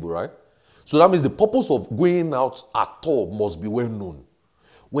inevitable, right? So that means the purpose of going out at all must be well known.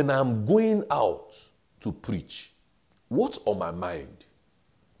 When I'm going out to preach, what's on my mind?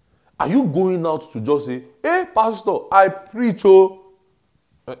 Are you going out to just say, hey, pastor, I preach,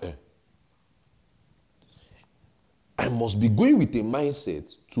 I must be going with a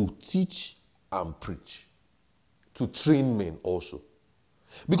mindset to teach and preach, to train men also.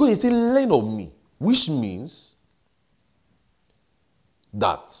 Because he said, learn of me, which means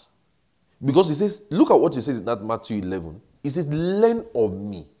that, because he says, look at what he says in that Matthew 11. He says, learn of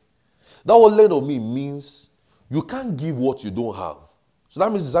me. That word learn of me means you can't give what you don't have. So that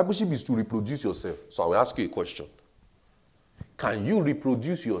means discipleship is to reproduce yourself. So I will ask you a question. Can you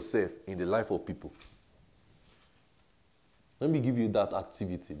reproduce yourself in the life of people? Let me give you that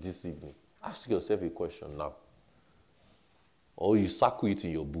activity this evening. Ask yourself a question now. Or you circle it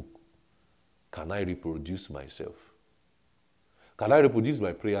in your book. Can I reproduce myself? Can I reproduce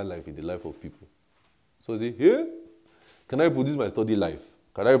my prayer life in the life of people? So say, hey, can I reproduce my study life?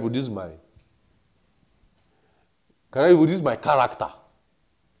 Can I reproduce my character?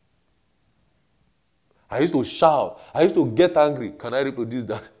 I used to shout. I used to get angry. Can I reproduce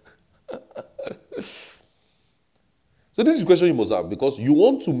that? So this is a question you must have, because you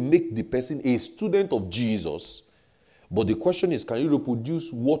want to make the person a student of Jesus, but the question is, can you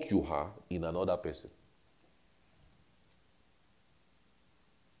reproduce what you are in another person?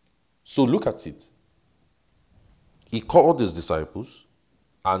 So look at it. He called his disciples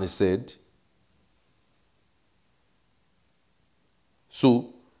and he said,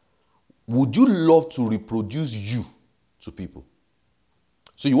 so would you love to reproduce you to people?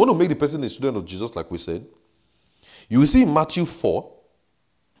 So you want to make the person a student of Jesus, like we said. You will see in Matthew 4,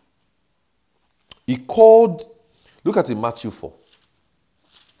 he called, look at it, Matthew 4.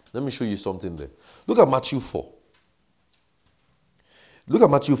 Let me show you something there. Look at Matthew 4. Look at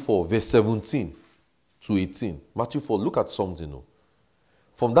Matthew 4, verse 17 to 18. Matthew 4, look at something.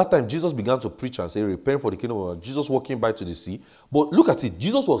 From that time, Jesus began to preach and say, repent, for the kingdom of God. Jesus walking by to the sea. But look at it.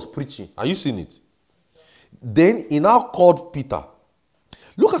 Jesus was preaching. Are you seeing it? Then he now called Peter.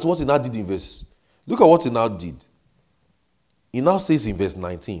 Look at what he now did in verse. Look at what he now did. He now says in verse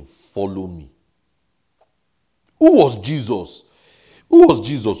 19, follow me. Who was Jesus? Who was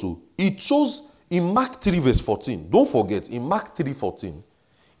Jesus? He chose, in Mark 3 verse 14, don't forget, in Mark 3:14,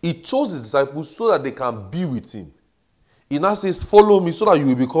 he chose his disciples so that they can be with him. He now says, follow me so that you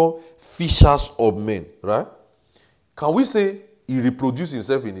will become fishers of men, right? Can we say he reproduced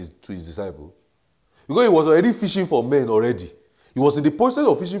himself to his disciples? Because he was already fishing for men already. He was in the process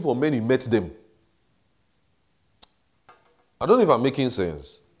of fishing for men, he met them. I don't know if I'm making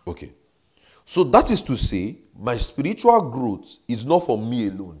sense. Okay. So that is to say, my spiritual growth is not for me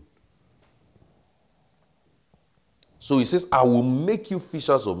alone. So he says, I will make you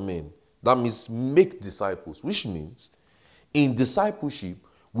fishers of men. That means make disciples, which means in discipleship,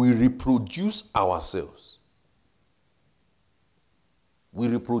 we reproduce ourselves. We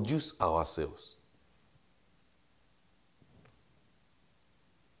reproduce ourselves.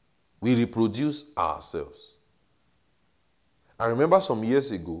 We reproduce ourselves. I remember some years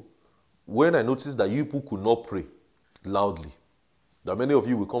ago when I noticed that you people could not pray loudly. That many of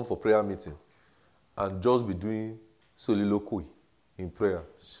you will come for prayer meeting and just be doing soliloquy in prayer.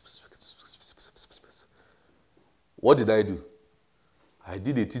 What did I do? I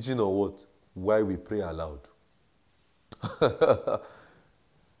did a teaching on what? Why we pray aloud.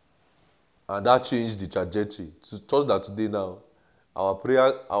 And that changed the trajectory. To touch that today now, our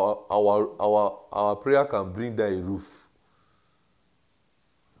prayer can bring down a roof.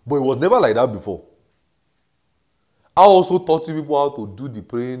 But it was never like that before. I also taught people how to do the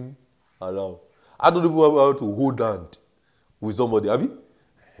praying aloud. I taught people how to hold hand with somebody, have you?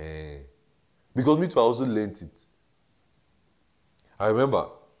 Because me too, I also learned it. I remember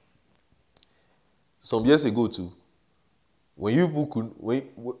some years ago too, when you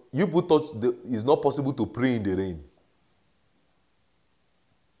people thought it's not possible to pray in the rain.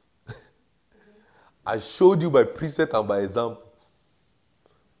 I showed you by precept and by example.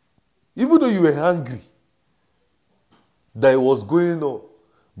 Even though you were hungry, that it was going on,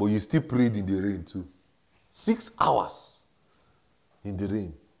 but you still prayed in the rain too. 6 hours in the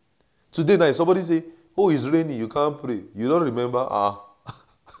rain. Today night, somebody say, oh, it's raining, you can't pray. You don't remember?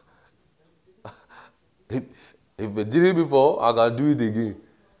 If I did it before, I can do it again.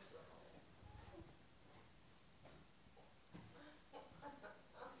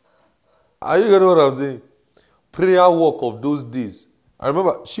 Are you getting what I'm saying? Prayer walk of those days. I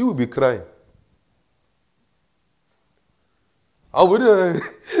remember she would be crying. I would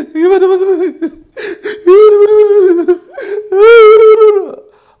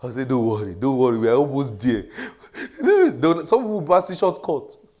I said, don't worry, we are almost there. Some people pass the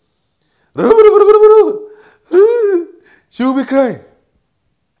shortcut. She will be crying.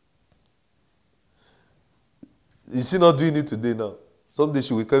 Is she not doing it today now? Someday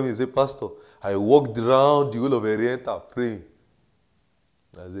she will come and say, Pastor, I walked around the whole of Oriental praying.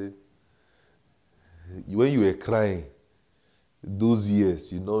 I said, when you were crying, those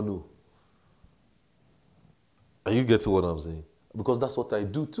years, you don't know. Are you getting what I'm saying? Because that's what I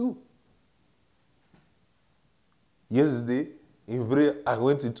do too. Yesterday, in prayer, I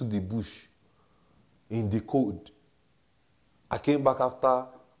went into the bush in the cold. I came back after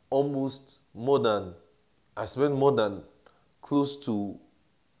I spent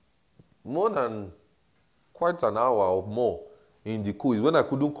quite an hour or more in the cold. When I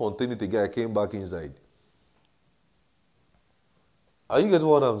couldn't contain it again, I came back inside. Are you getting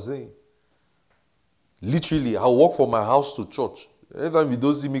what I'm saying? Literally, I walk from my house to church. Anytime you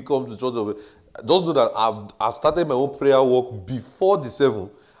don't see me come to church, just know that I've started my own prayer walk before the 7.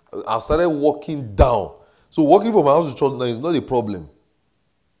 I started walking down. So walking from my house to church now is not a problem.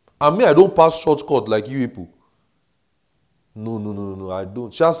 And me, I don't pass shortcut like you people. No, I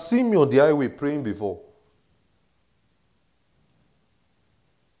don't. She has seen me on the highway praying before.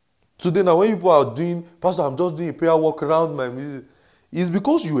 Today now, when people are doing, Pastor, I'm just doing a prayer walk around my music, it's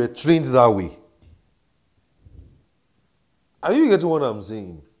because you were trained that way. Are you getting what I'm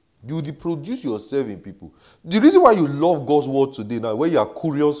saying? You reproduce yourself in people. The reason why you love God's word today now, when you are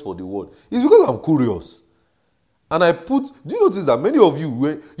curious for the word, is because I'm curious. And do you notice that many of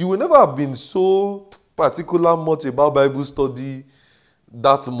you, you will never have been so particular much about Bible study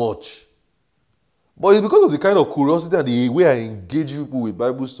that much. But it's because of the kind of curiosity and the way I engage people with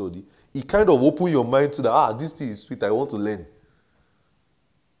Bible study, it kind of opens your mind to that, this thing is sweet, I want to learn.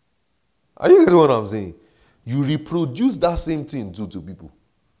 Are you getting what I'm saying? You reproduce that same thing too to people.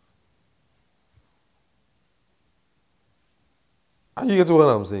 Are you getting what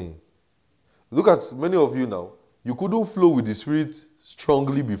I'm saying? Look at many of you now. You couldn't flow with the Spirit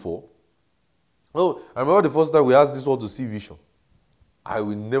strongly before. Oh, I remember the first time we asked this one to see vision. I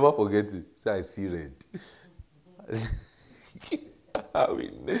will never forget it. Say, I see red.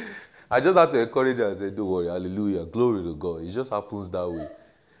 I just had to encourage her and say, don't worry, hallelujah, glory to God. It just happens that way.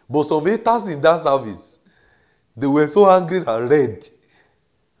 But some haters in that service, they were so angry and red.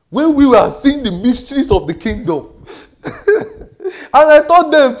 When we were seeing the mysteries of the kingdom. And I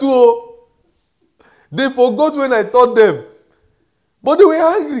taught them too. They forgot when I taught them. But they were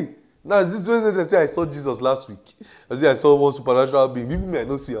angry. Now, this way they say, I saw Jesus last week. I say, I saw one supernatural being. Even me, I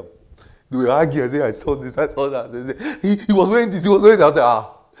don't see him. They were arguing. I say, I saw this, I saw that. They say, he was wearing this, he was wearing that. I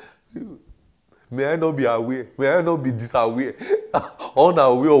say, may I not be aware? May I not be disaware?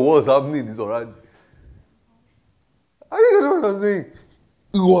 Unaware of what's happening in this already. Are you getting what I'm saying?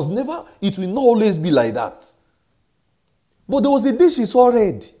 It will not always be like that. But there was a day she saw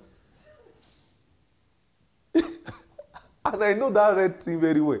red. And I know that red thing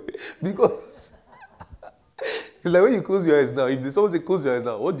very well. Because it's like when you close your eyes now, if someone says close your eyes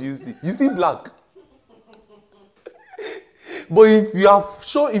now, what do you see? You see black. But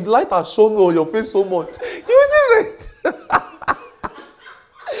if light has shone on your face so much, you see red.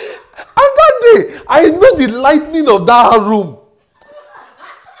 And that day, I know the lightning of that room.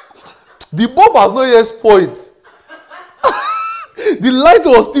 The bulb has not yet spoiled. The light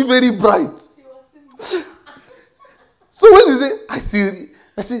was still very bright. So when she said,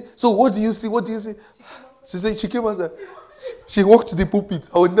 I say, so what do you see? What do you see? She said, she came and said, she walked to the pulpit.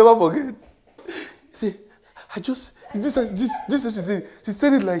 I will never forget. She said, she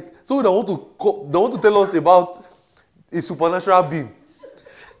said it like someone that want to tell us about a supernatural being.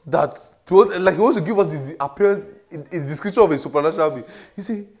 That like he wants to give us the appearance. in the description of a supernatural being. You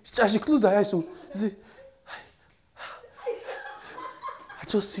see, she closed her eyes. So, you see, I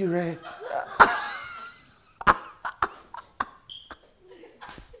just see red.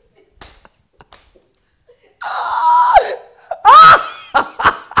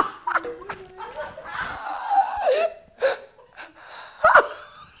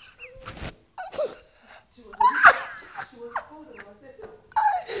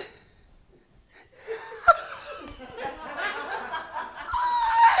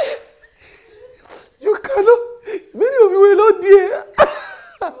 You cannot. Many of you were not there.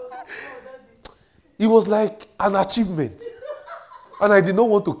 It was like an achievement. And I did not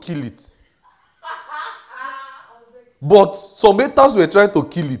want to kill it. But some haters were trying to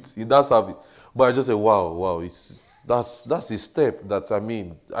kill it in that service. But I just said, wow, that's a step that I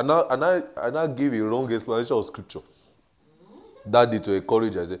mean. And I gave a wrong explanation of scripture. That day to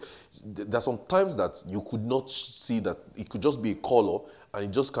encourage. I said, there's some times that you could not see that it could just be a color and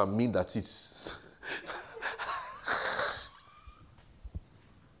it just can mean that it's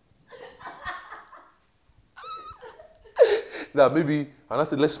that maybe, and I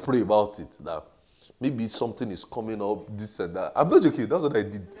said, let's pray about it. That maybe something is coming up, this and that. I'm not joking, that's what I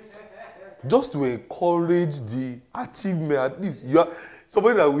did. Just to encourage the achievement, at least. You are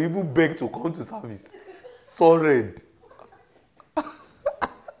somebody that will even beg to come to service. So red.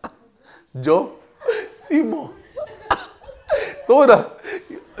 Joe, Simon. Someone that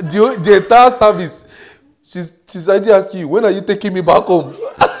the entire service, she's already asking you, when are you taking me back home?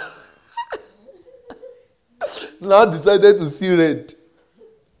 Now decided to see red.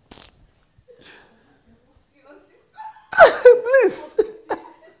 Please.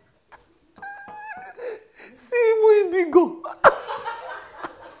 See him indigo.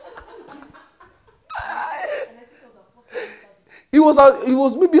 It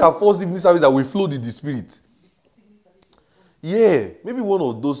was maybe our first evening service that we flowed in the spirit. Yeah, maybe one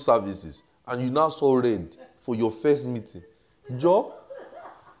of those services. And you now saw red for your first meeting. Joe,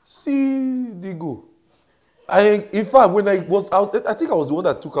 see indigo. In fact, when I was out, I think I was the one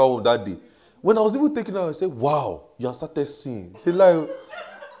that took her home that day. When I was even taking her, I said, wow, you have started seeing. Say, like,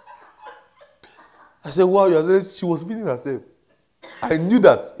 I said, wow, you have started. She was feeling herself. I knew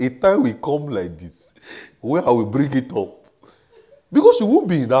that a time will come like this where I will bring it up. Because you won't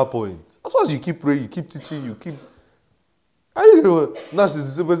be in that point. As long as you keep praying, you keep teaching, you keep. Now she's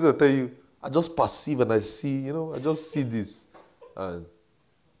the same person that tell you, I just perceive and I see, I just see this.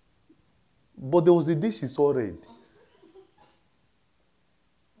 But there was a day she saw red.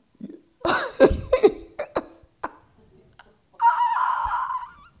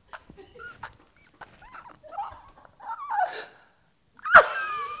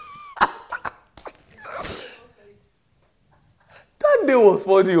 That day was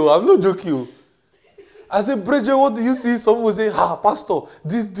funny. I'm not joking. I said, Bridget, what do you see? Someone will say, Pastor,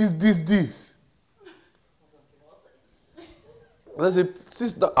 this. And I said,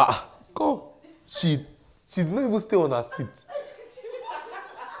 sister, come. She did not even stay on her seat.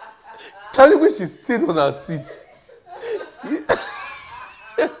 Can you believe she stayed on her seat?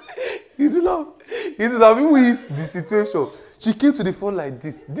 He did not even ease the situation. She came to the phone like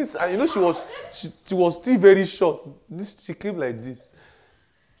this. And she was still very short. She came like this.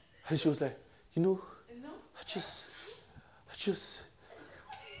 And she was like,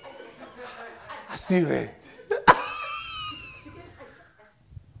 I see red.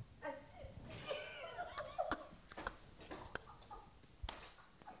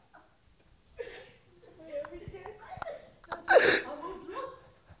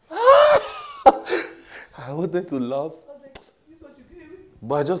 I wanted to laugh.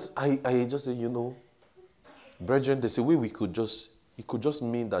 But I just said, brethren, there's a way it could just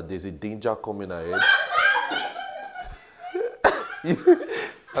mean that there's a danger coming ahead.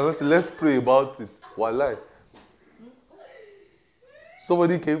 And I said, let's pray about it. Walai.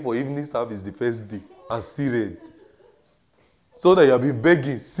 Somebody came for evening service the first day and still red. So that you have been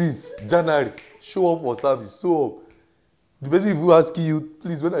begging since January. Show up for service. Show up. The person will ask you,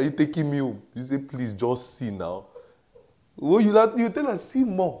 please, when are you taking me home? You say, please, just see now. Well, you tell her, see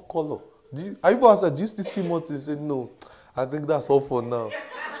more color. I even asked her, do you still see more? She said, no. I think that's all for now.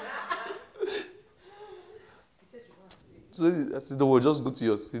 So I said, no, just go to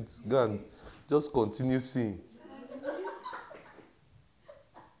your seat. Go and just continue seeing.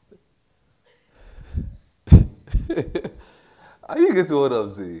 Are you getting what I'm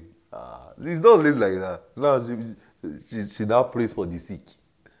saying? It's not always like that. Now she now prays for the sick.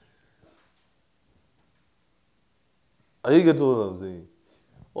 Are you getting what I'm saying?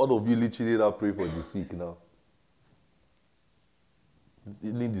 All of you literally now pray for the sick now.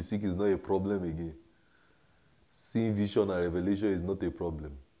 Healing the sick is not a problem again. Seeing vision and revelation is not a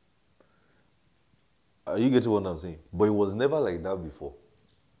problem. Are you getting what I'm saying? But it was never like that before.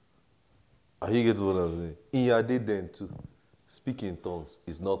 Are you getting what I'm saying? In your day then too, speaking in tongues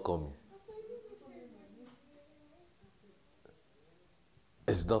is not coming.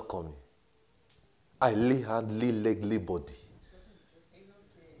 It's not coming. I lay hand, lay leg, lay body.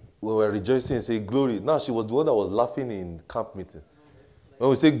 We were rejoicing and saying glory. Now she was the one that was laughing in camp meeting. When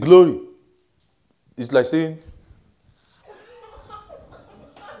we say glory, it's like saying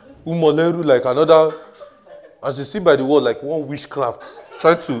Umoleru, like another, as you see by the word, like one witchcraft,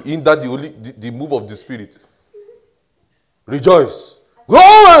 trying to hinder the move of the spirit. Rejoice.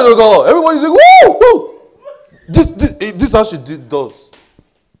 Glory to God. Everybody say, woo! Woo! This is how she does.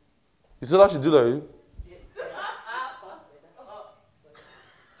 You see how she do that?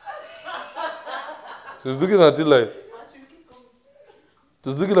 She's looking at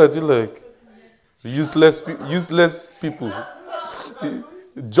you like useless people.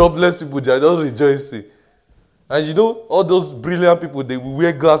 Jobless people, they are just rejoicing. And you know, all those brilliant people, they will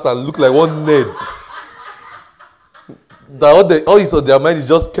wear glass and look like one nerd. That all is on their mind is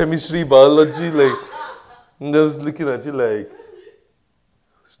just chemistry, biology, like, just looking at you like,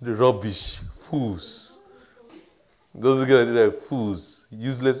 the rubbish, fools. Just looking at you like fools,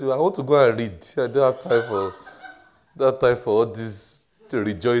 useless people. I want to go and read. I don't have time for all this to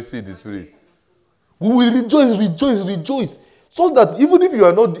rejoice in the spirit. We will rejoice. So that even if you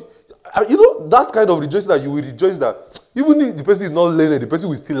are not, that kind of rejoicing that you will rejoice that even if the person is not learning, the person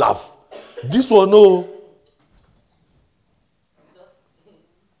will still laugh. This one, no.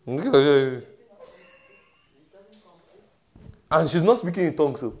 And she's not speaking in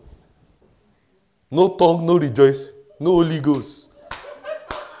tongues. So. No tongue, no rejoice, no Holy Ghost.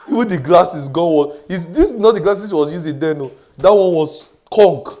 Even the glasses gone. Is this not the glasses she was using then? No. That one was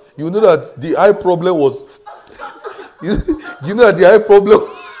conk. You know that the eye problem was. You know that the eye problem.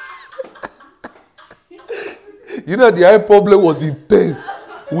 You know that the eye problem was intense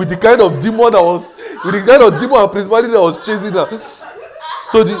with the kind of demon and principality that was chasing her.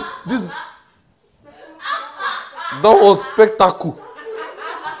 So that was spectacle.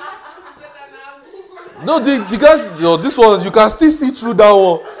 No, the guys, this one, you can still see through that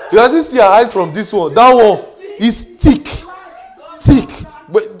one. You can still see her eyes from this one. That one is thick.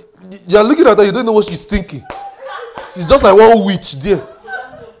 But you're looking at her, you don't know what she's thinking. She's just like one witch there.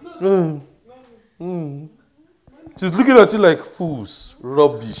 She's looking at you like fools,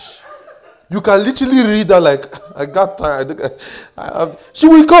 rubbish. You can literally read her like, I got tired. She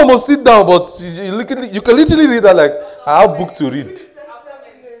will come or sit down, but you can literally read her like, I have book to read.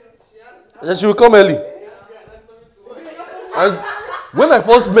 And she will come early. And when I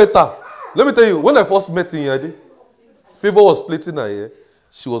first met her, let me tell you, when I first met in Yadi, Favor was plating her hair.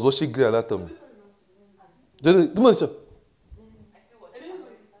 She was washing Grey Anatomy. Come on, sir.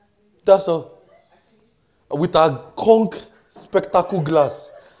 That's all. With her conch spectacle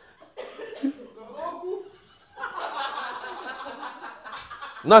glass.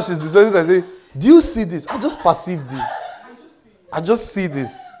 Now she's dispensing and say, do you see this? I just perceive this. I just see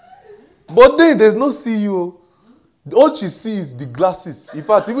this. But then there's no see you. All she sees is the glasses. In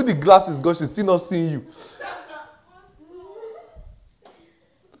fact, even the glasses, God, she's still not seeing you.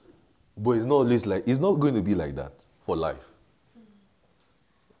 But it's not always like, it's not going to be like that for life.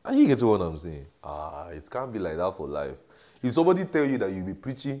 And you get what I'm saying? It can't be like that for life. If somebody tell you that you'll be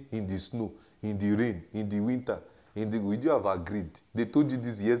preaching in the snow, in the rain, in the winter, would you have agreed? They told you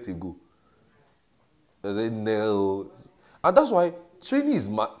this years ago. I said, no. And that's why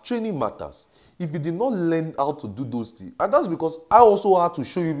training matters. If you did not learn how to do those things, and that's because I also had to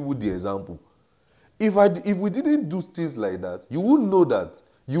show you people the example. If we didn't do things like that, you wouldn't know that.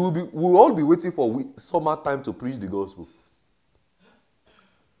 We'll all be waiting for summertime to preach the gospel.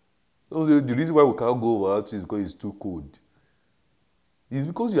 The reason why we can't go over is because it's too cold. It's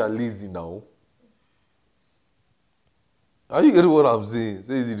because you are lazy now. Are you getting what I'm saying?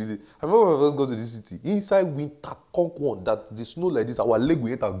 I remember when I first got to this city. Inside winter, conk one, that the snow like this, our leg will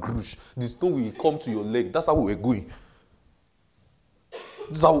hit a grush. The snow will come to your leg. That's how we were going.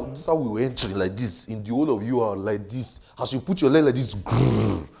 This is how we were entering like this. In the whole of you are like this. As you put your leg like this,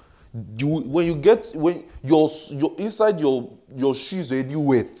 when your inside your shoes are already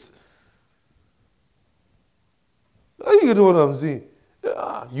wet. Are you getting what I'm saying?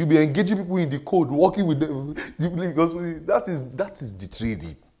 You'll be engaging people in the code, working with them. Because that is the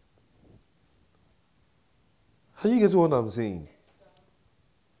trading. Are you getting what I'm saying?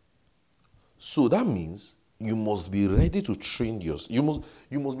 So that means you must be ready to train yourself.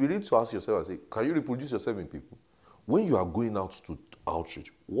 You must be ready to ask yourself and say, can you reproduce yourself in people? When you are going out to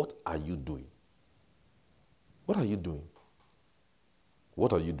outreach, what are you doing? What are you doing?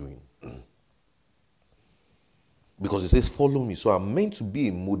 What are you doing? Because it says, follow me. So I'm meant to be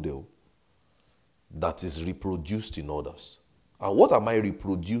a model that is reproduced in others. And what am I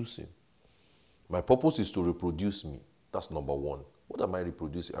reproducing? My purpose is to reproduce me. That's number one. What am I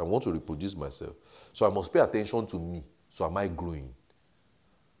reproducing? I want to reproduce myself. So I must pay attention to me. So am I growing?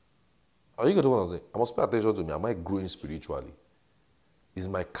 Are you getting what I'm saying? I must pay attention to me. Am I growing spiritually? Is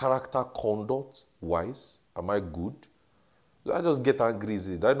my character conduct wise? Am I good? Do I just get angry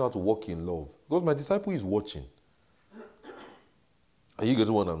easily? Do I know how to walk in love? Because my disciple is watching. Are you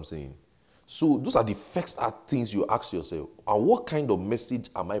getting what I'm saying? So those are the first things you ask yourself. And what kind of message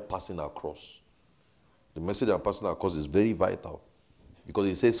am I passing across? The message I'm passing across is very vital. Because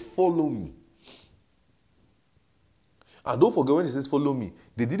it says, follow me. And don't forget when it says, follow me,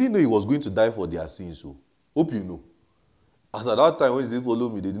 they didn't know he was going to die for their sins. So hope you know. As at that time when he said, follow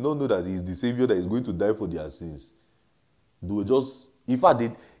me, they did not know that he is the Savior that is going to die for their sins. They were just, in fact,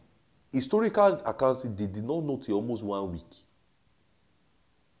 historical accounts, they did not know till almost 1 week.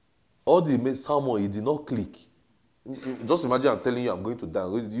 All the sermon, it did not click. Just imagine I'm telling you I'm going to die.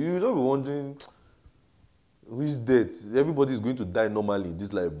 You just be wondering, which death? Everybody is going to die normally in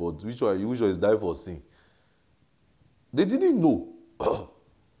this life, but which one is die for sin? They didn't know.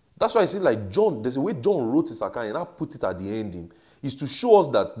 That's why I say, like John, there's a way John wrote his account and I put it at the ending, is to show us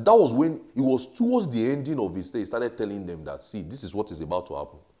that was when it was towards the ending of his stay, he started telling them that, see, this is what is about to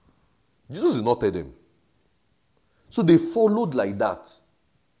happen. Jesus did not tell them. So they followed like that.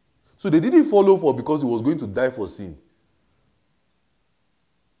 So they didn't follow because he was going to die for sin.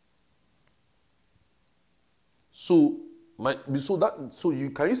 So can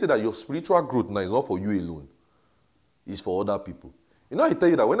you say that your spiritual growth now is not for you alone? It's for other people. You know, I tell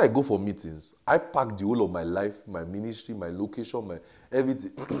you that when I go for meetings, I pack the whole of my life, my ministry, my location, my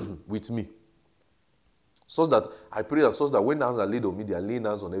everything with me. So that I pray that when hands are laid on me, they are laying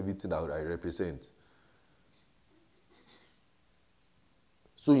hands on everything that I represent.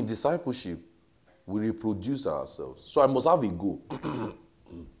 So in discipleship, we reproduce ourselves. So I must have a goal.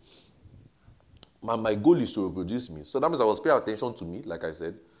 My goal is to reproduce me. So that means I must pay attention to me, like I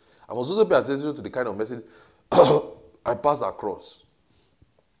said. I must also pay attention to the kind of message I pass across.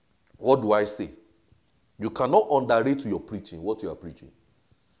 What do I say? You cannot underrate your preaching, what you are preaching.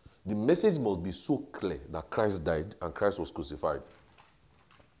 The message must be so clear that Christ died and Christ was crucified.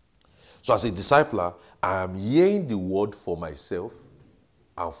 So as a discipler, I am hearing the word for myself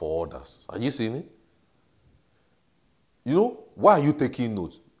and for others. Are you seeing it? You know, why are you taking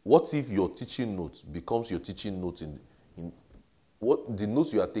notes? What if your teaching notes becomes your teaching note in what the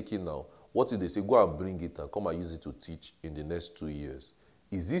notes you are taking now? What if they say, go and bring it and come and use it to teach in the next 2 years?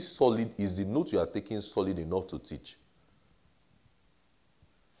 Is this solid? Is the note you are taking solid enough to teach?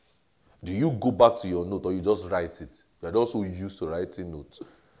 Do you go back to your note or you just write it? You are also used to writing notes.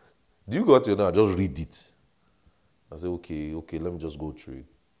 Do you go to your note and just read it? I say, okay, let me just go through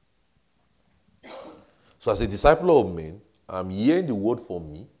it. So as a disciple of men, I'm hearing the word for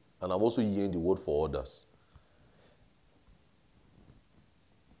me and I'm also hearing the word for others.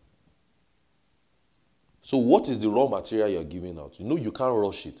 So what is the raw material you're giving out? You know you can't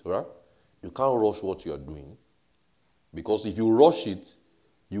rush it, right? You can't rush what you are doing. Because if you rush it,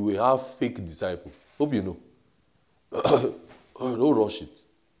 you will have fake disciples. Hope you know. Don't rush it.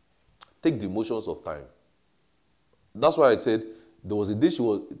 Take the emotions of time. That's why I said there was a day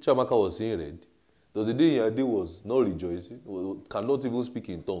Chiamaka was saying red. There was a day Yade was not rejoicing, cannot even speak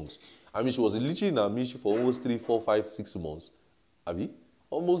in tongues. I mean, she was literally in a mission for almost 3, 4, 5, 6 months. Abi?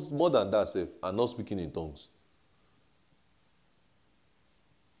 Almost more than that, self, and not speaking in tongues.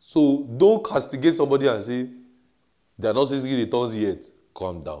 So don't castigate somebody and say, they are not speaking in tongues yet.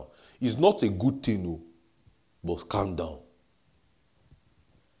 Calm down. It's not a good thing, no, but calm down.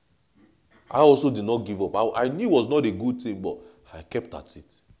 I also did not give up. I knew it was not a good thing, but I kept at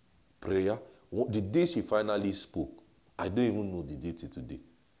it. Prayer. The day she finally spoke, I don't even know the date today.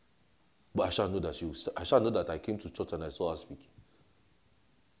 But I shall know that I came to church and I saw her speaking.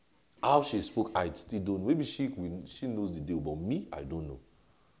 How she spoke, I still don't know. Maybe she knows the deal, but me, I don't know.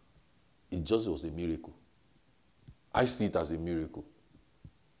 It just was a miracle. I see it as a miracle.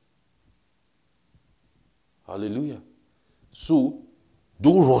 Hallelujah. So,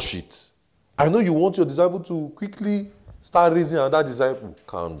 don't rush it. I know you want your disciple to quickly start raising another disciple.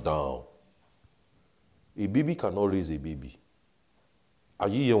 Calm down. A baby cannot raise a baby. Are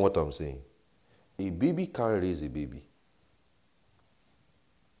you hearing what I'm saying? A baby can't raise a baby.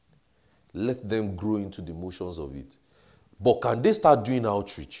 Let them grow into the motions of it. But can they start doing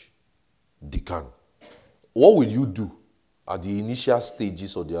outreach? They can. What will you do at the initial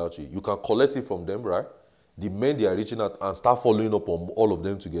stages of the outreach? You can collect it from them, right? the men they are reaching out, and start following up on all of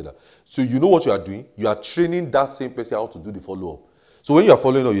them together. So you know what you are doing? You are training that same person how to do the follow-up. So when you are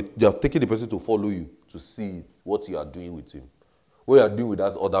following up, you are taking the person to follow you to see what you are doing with him, what you are doing with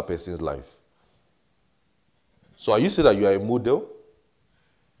that other person's life. So are you saying that you are a model?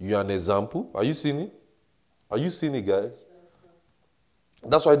 You are an example? Are you seeing it? Are you seeing it, guys?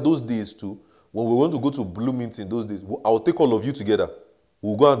 That's why those days too, when we want to go to Bloomington those days, I'll take all of you together.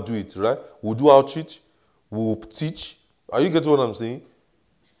 We'll go and do it, right? We'll do outreach. We'll teach. Are you getting what I'm saying?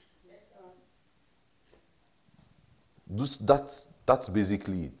 That's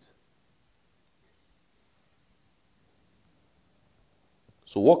basically it.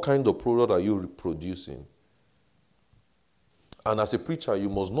 So what kind of product are you reproducing? And as a preacher, you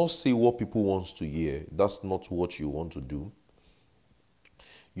must not say what people want to hear. That's not what you want to do.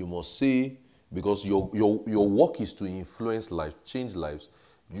 You must say, because your work is to influence lives, change lives.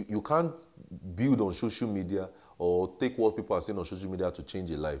 You can't build on social media or take what people are saying on social media to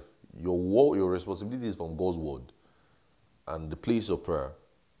change a life. Your responsibility is from God's word and the place of prayer.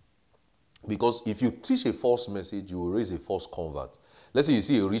 Because if you teach a false message, you will raise a false convert. Let's say you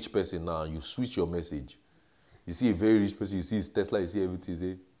see a rich person now, you switch your message. You see a very rich person, you see his Tesla, you see everything, you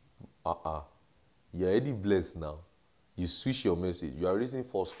say, you're already blessed now. You switch your message, you are raising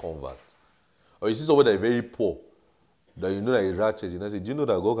false convert. Or you see someone that is very poor, that you know that is righteous, and I say, do you know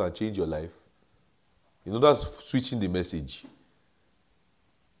that God can change your life? You know that's switching the message.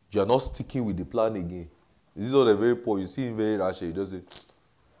 You are not sticking with the plan again. This is all the very poor, you see him very righteous, you just say,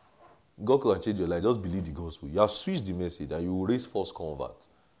 God can change your life, just believe the gospel. You have switched the message and you will raise false converts.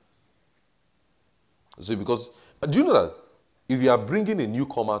 So because, do you know that if you are bringing a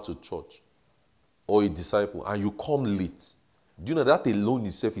newcomer to church or a disciple and you come late, do you know that alone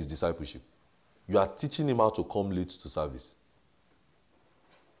itself is discipleship? You are teaching him how to come late to service.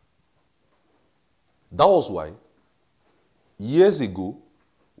 That was why, years ago,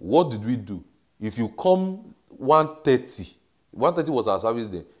 what did we do? If you come 1:30, 1:30 was our service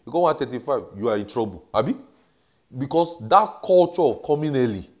day. You go 1:35, you are in trouble. Abi? Because that culture of coming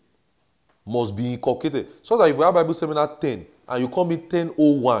early must be inculcated. So that if we have Bible seminar 10 and you come in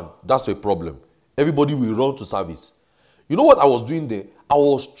 10:01, that's a problem. Everybody will run to service. You know what I was doing there? I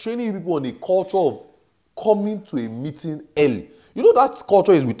was training people on a culture of coming to a meeting early. You know that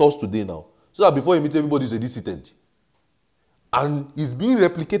culture is with us today now. So that before a meeting, everybody is already seated. And it's being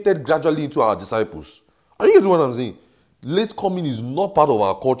replicated gradually into our disciples. Are you getting what I'm saying? Late coming is not part of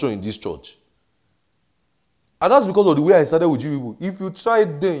our culture in this church. And that's because of the way I started with you people. If you try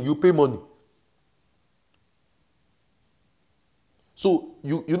it then, you pay money. So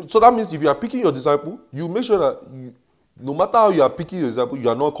so that means if you are picking your disciple, you make sure that no matter how you are picking your disciple, you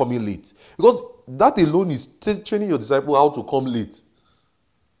are not coming late. Because that alone is training your disciple how to come late.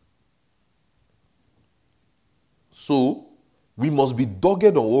 So we must be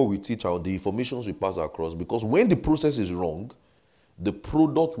dogged on what we teach and the informations we pass across, because when the process is wrong, the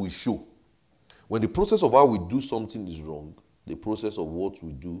product will show. When the process of how we do something is wrong, the process of what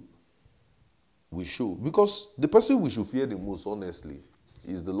we do will show. Because the person we should fear the most, honestly,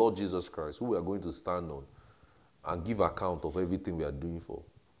 is the Lord Jesus Christ, who we are going to stand on and give account of everything we are doing for.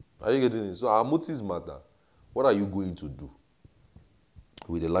 Are you getting it? So our motives matter. What are you going to do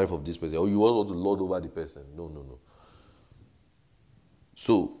with the life of this person? Or you want to lord over the person? No.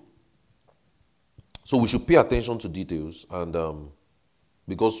 So we should pay attention to details, and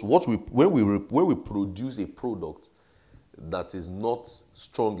because when we produce a product that is not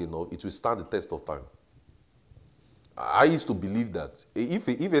strong enough, it will stand the test of time. I used to believe that if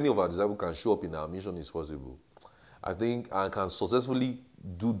any of our disciples can show up in our mission, is possible. I think I can successfully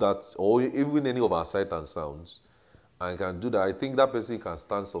do that, or even any of our sight and sounds, and can do that. I think that person can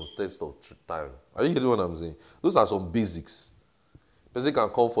stand some test of time. Are you getting what I'm saying? Those are some basics. Person can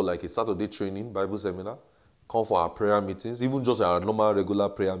come for like a Saturday training, Bible seminar, come for our prayer meetings, even just our normal regular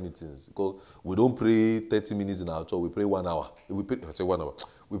prayer meetings. Because we don't pray 30 minutes in our church, we pray 1 hour. I say 1 hour.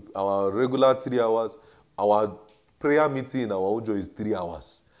 Our regular 3 hours, our prayer meeting in our own church is 3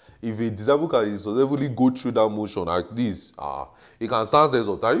 hours. If a disciple can successfully go through that motion like this, he can stand test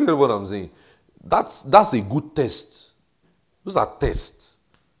of time. You get what I'm saying? That's a good test. Those are tests.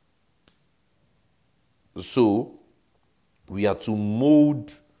 So we are to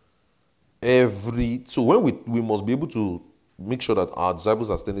mold so when we must be able to make sure that our disciples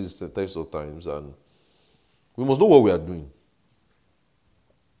are standing the test of times, and we must know what we are doing.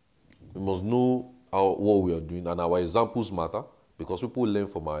 We must know what we are doing, and our examples matter, because people learn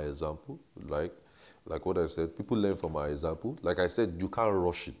from our example. Like what I said, people learn from our example. Like I said, you can't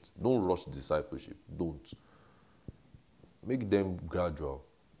rush it. Don't rush discipleship. Don't. Make them gradual.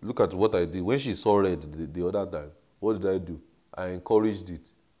 Look at what I did. When she saw red the other time, what did I do? I encouraged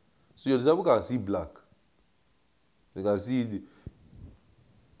it. So your disciple can see black. They can see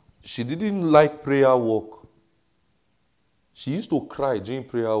she didn't like prayer walk. She used to cry during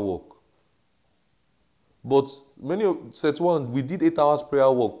prayer walk. But many of set one, we did 8 hours prayer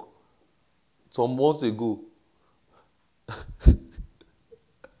walk some months ago.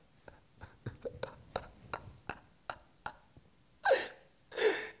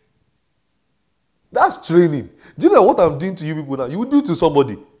 That's training. Do you know what I'm doing to you people now? You will do it to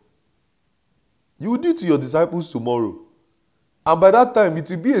somebody. You will do it to your disciples tomorrow. And by that time, it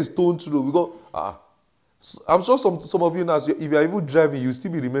will be a stone throw. Because I'm sure some of you now, if you are even driving, you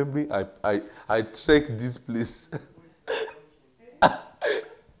still be remembering, I trekked this place.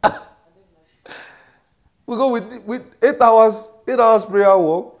 Because with 8 hours prayer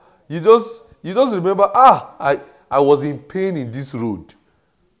walk, you just remember, I was in pain in this road.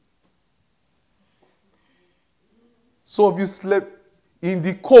 Some of you slept in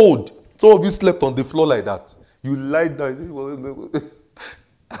the cold. Some of you slept on the floor like that. You lie down. You say,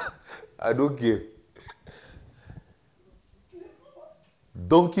 I don't care.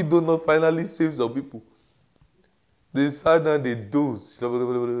 Donkey Donut finally saved some people. They sat down, they dozed.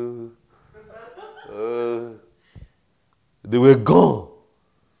 They were gone.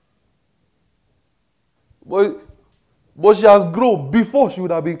 But she has grown. Before, she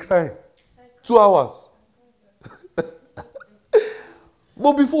would have been crying. 2 hours.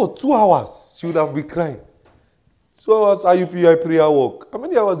 But before, 2 hours, she would have been crying. 2 hours IUPI prayer walk. How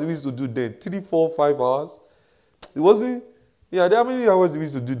many hours did we used to do then? 3, 4, 5 hours? It wasn't... Yeah, how many hours did we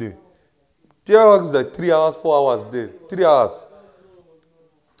used to do then? 3 hours is like 3 hours, 4 hours then. 3 hours.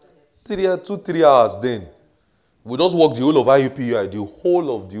 3 hours then. We just walk the whole of IUPI, the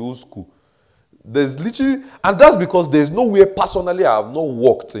whole of the whole school. There's literally... And that's because there's nowhere personally I have not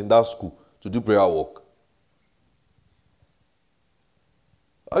walked in that school to do prayer walk.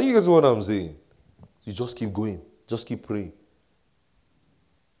 Are you guys what I'm saying? You just keep going. Just keep praying.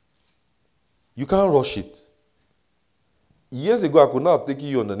 You can't rush it. Years ago, I could not have taken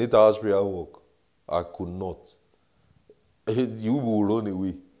you on an 8 hours prayer walk. I could not. You will run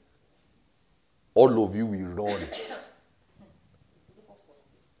away. All of you will run.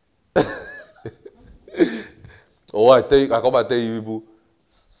 I come and tell you people,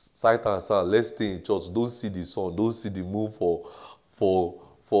 sight and sound, let's stay in church. Don't see the sun. Don't see the moon for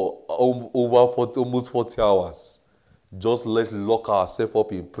over 40, almost 40 hours. Just let's lock ourselves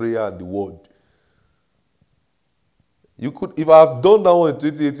up in prayer and the word. You could, if I have done that one in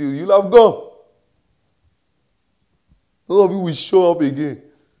 2018, you'll have gone. None of you will show up again.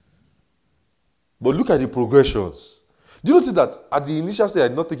 But look at the progressions. Do you notice that at the initial stage, I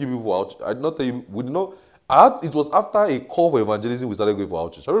did not take people out. I did not tell you, we did not. It was after a call for evangelism we started going for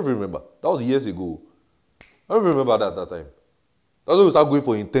outreach. I don't even remember. That was years ago. I don't even remember that at that time. That's when we started going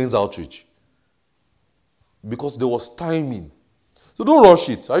for intense outreach. Because there was timing. So don't rush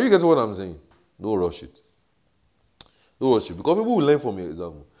it. Are you getting what I'm saying? Don't rush it. Don't rush it. Because people will learn from your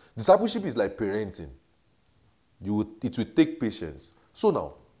example. Discipleship is like parenting. It will take patience. So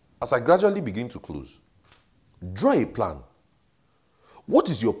now, as I gradually begin to close, draw a plan. What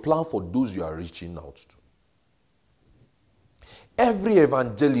is your plan for those you are reaching out to? Every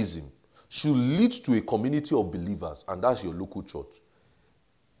evangelism should lead to a community of believers, and that's your local church.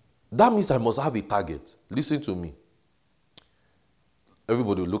 That means I must have a target. Listen to me.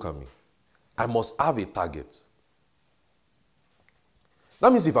 Everybody look at me. I must have a target.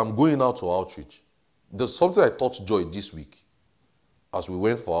 That means if I'm going out to outreach, there's something I taught Joy this week as we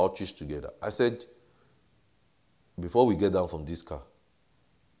went for outreach together. I said, before we get down from this car,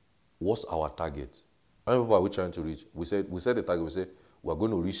 what's our target? How many people are we trying to reach? We said the target. We said we're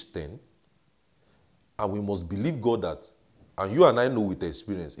going to reach 10. And we must believe God that, and you and I know with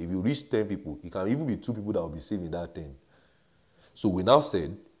experience, if you reach 10 people, it can even be 2 people that will be saved in that 10. So we now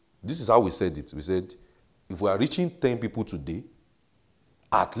said, this is how we said it. We said, if we are reaching 10 people today,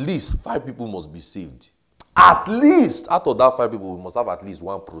 at least 5 people must be saved. At least, out of that 5 people, we must have at least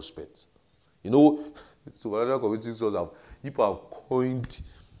 1 prospect. You know, supernatural community people have coined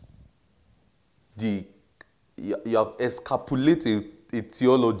you have escapulated a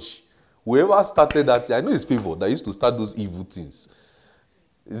theology. Whoever started that, I know it's favor that used to start those evil things.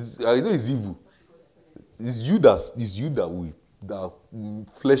 I know it's evil. It's you that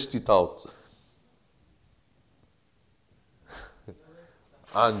fleshed it out.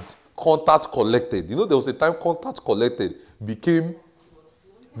 And contact collected. You know, there was a time contact collected became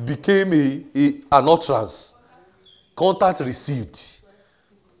an utterance. Contact received.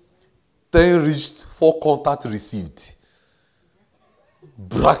 10 reached, 4 contact received.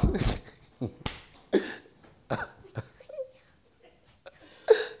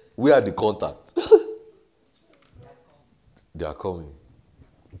 Where are the contacts? They are coming.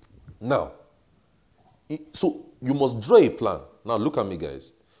 Now, so you must draw a plan. Now look at me,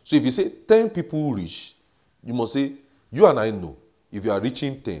 guys. So if you say 10 people reach, you must say, you and I know, if you are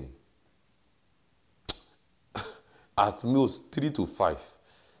reaching 10, at most 3 to 5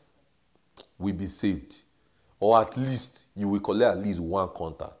 will be saved. Or at least, you will collect at least one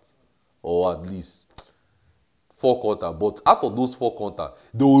contact. Or at least 4 contacts. But out of those 4 contacts,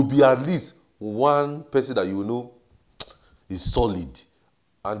 there will be at least one person that you know is solid.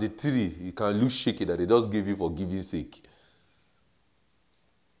 And the 3, you can look shaky that they just give you for giving sake.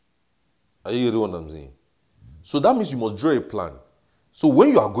 Are you getting what I'm saying? So that means you must draw a plan. So when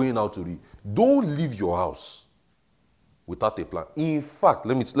you are going out to read, don't leave your house without a plan. In fact,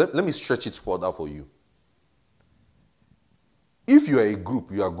 let me stretch it further for you. If you are a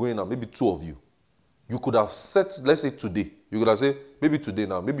group, you are going out, maybe 2 of you, you could have set, let's say today, you could have said, maybe today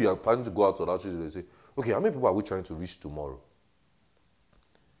now, maybe you are planning to go out to that street and say, okay, how many people are we trying to reach tomorrow?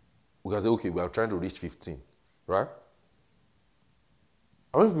 We can say, okay, we are trying to reach 15, right?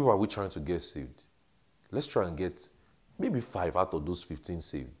 How many people are we trying to get saved? Let's try and get maybe 5 out of those 15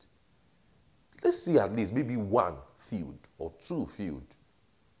 saved. Let's see at least maybe 1 filled or 2 filled.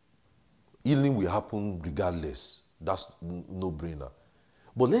 Healing will happen regardless. That's no brainer.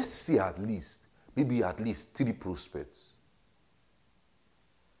 But let's see at least, maybe at least 3 prospects.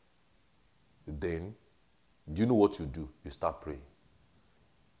 Then, do you know what you do? You start praying.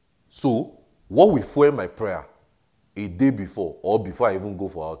 So, what will fuel my prayer a day before or before I even go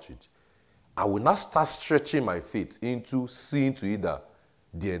for outreach, I will not start stretching my faith into seeing to it that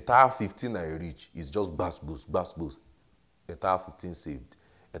the entire 15 I reach is just boost. Entire 15 saved,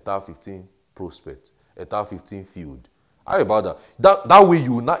 entire 15 prospects, entire 15 filled. How about that? That way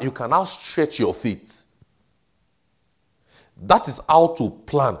you can now stretch your faith. That is how to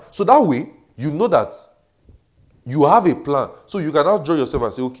plan. So that way, you know that you have a plan. So you can now draw yourself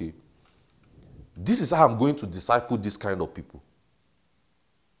and say, okay, this is how I'm going to disciple this kind of people.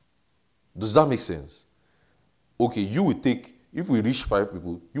 Does that make sense? Okay, you will take, if we reach 5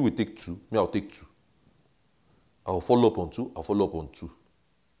 people, you will take 2. Me, I'll take 2. I'll follow up on 2. I'll follow up on 2.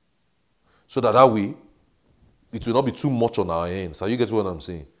 So that way, it will not be too much on our hands. Are you getting what I'm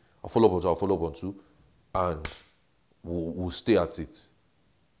saying? I'll follow up on 2. I'll follow up on 2. And we'll stay at it.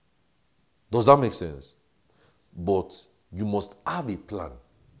 Does that make sense? But you must have a plan.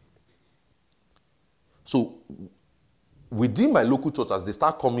 So, within my local church, as they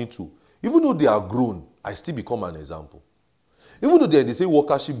start coming to, even though they are grown, I still become an example. Even though they're in the same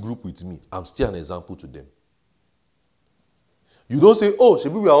workership group with me, I'm still an example to them. You don't say, oh,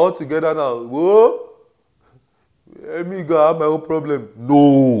 Shebi, we are all together now. Whoa, let me go, I have my own problem.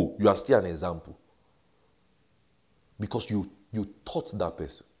 No, you are still an example. Because you taught that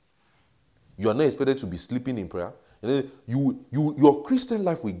person. You are not expected to be sleeping in prayer. Your Christian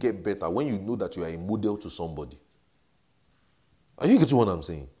life will get better when you know that you are a model to somebody. Are you getting what I'm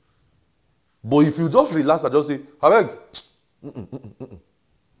saying? But if you just relax and just say, Habeg,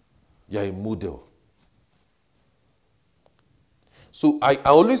 you're a model. So I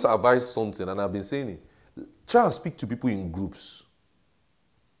always advise something, and I've been saying it. Try and speak to people in groups.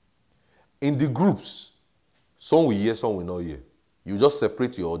 In the groups, some will hear, some will not hear. You just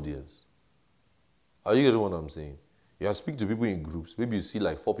separate your audience. Are you getting what I'm saying? You speak to people in groups. Maybe you see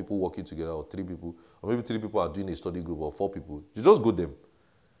like 4 people working together or 3 people. Or maybe 3 people are doing a study group or 4 people. You just go them.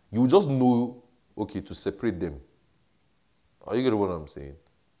 You just know, okay, to separate them. Are you getting what I'm saying?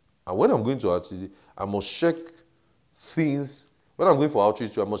 And when I'm going to outreach, I must check things. When I'm going for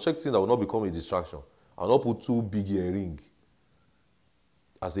outreach, I must check things that will not become a distraction. I will not put too big earring.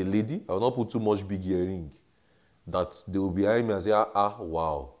 As a lady, I will not put too much big earring. That they will be behind me and say,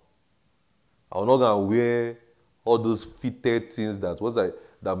 wow. I will not go and wear all those fitted things that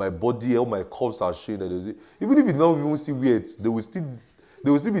my body, all my curves are showing. That they say, even if you don't even see weird, they will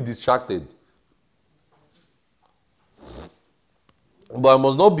still be distracted. But I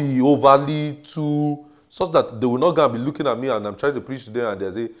must not be overly too, such that they will not go and be looking at me and I'm trying to preach to them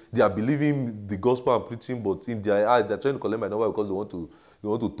and they are believing the gospel I'm preaching, but in their eyes they're trying to collect my number because they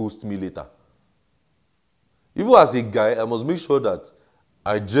want to toast me later. Even as a guy, I must make sure that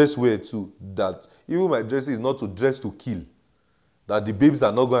I dress well too. That even my dressing is not to dress to kill. That the babes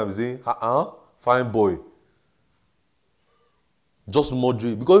are not going to be saying, fine boy. Just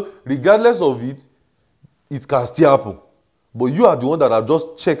moderate. Because regardless of it, it can still happen. But you are the one that have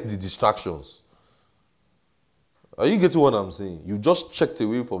just checked the distractions. Are you getting what I'm saying? You just checked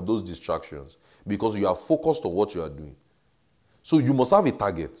away from those distractions because you are focused on what you are doing. So you must have a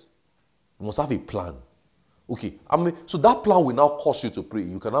target. You must have a plan. Okay, so that plan will now cause you to pray.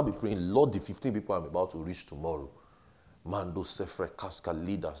 You cannot be praying, Lord, the 15 people I'm about to reach tomorrow. Man, those Sefre Casca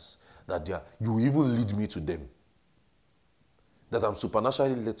leaders, you will even lead me to them. That I'm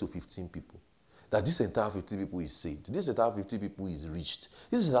supernaturally led to 15 people. That this entire 50 people is saved. This entire 50 people is reached.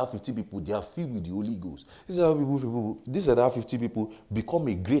 This entire 50 people, they are filled with the Holy Ghost. This entire 50 people become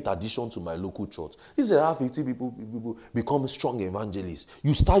a great addition to my local church. This entire 50 people become strong evangelists.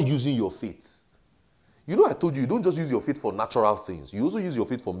 You start using your faith. You know, I told you don't just use your faith for natural things. You also use your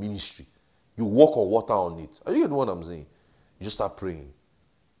faith for ministry. You walk on water on it. Are you getting what I'm saying? You just start praying.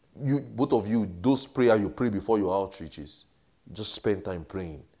 Both of you, those prayers you pray before your outreaches, just spend time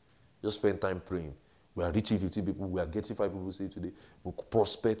praying. Just spend time praying. We are reaching 50 people. We are getting 5 people saved today. We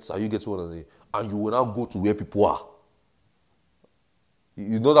prospects. Are you getting what I'm saying? And you will now go to where people are.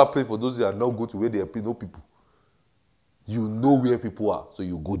 You know that place for those that now go to where there are no people. You know where people are, so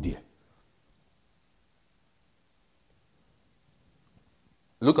you go there.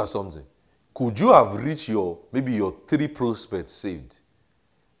 Look at something. Could you have reached maybe your 3 prospects saved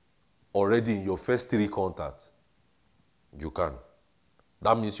already in your first 3 contacts? You can.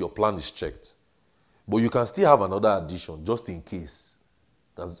 That means your plan is checked. But you can still have another addition just in case.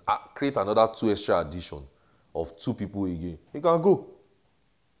 You can create another 2 extra addition of 2 people again. You can go.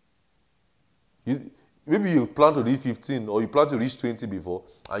 Maybe you plan to reach 15 or you plan to reach 20 before,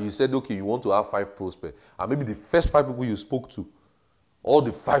 and you said, okay, you want to have 5 prospects. And maybe the first 5 people you spoke to, all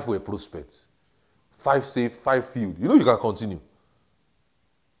the 5 were prospects. 5 saved, 5 filled. You know you can continue.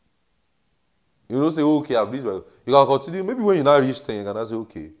 You don't say, okay, I've reached. You can continue. Maybe when you now reach 10, you can now say,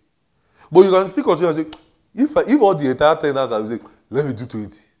 okay. But you can still continue and say, if all the entire 10 now, you say, let me do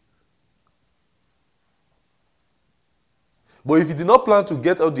 20. But if you did not plan to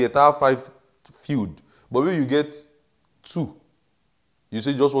get out the entire 5 filled, but maybe you get 2, you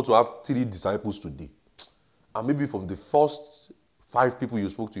say you just want to have 3 disciples today. And maybe from the first 5 people you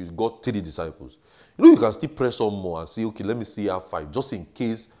spoke to, you got 3 disciples. You know, you can still press on more and say, okay, let me see have 5, just in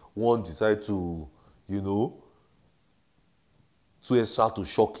case one decide to, to extra to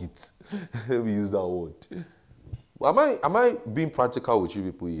shock it. Let me use that word. Am I being practical with you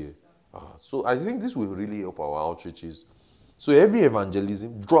people here? So I think this will really help our outreaches. So every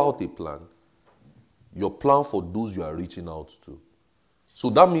evangelism, draw out a plan. Your plan for those you are reaching out to. So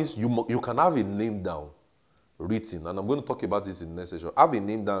that means you can have a name down, written, and I'm going to talk about this in the next session. Have a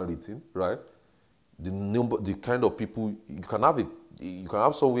name down written, right? The number, the kind of people you can have it. You can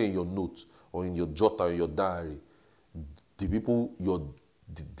have somewhere in your notes or in your jotter, in your diary, the people,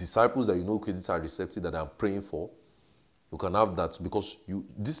 the disciples that you know, okay, these are receptive that I'm praying for. You can have that because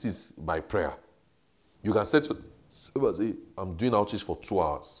this is by prayer. You can set yourself and say, I'm doing outreach for 2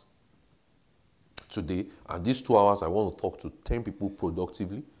 hours today, and these 2 hours I want to talk to 10 people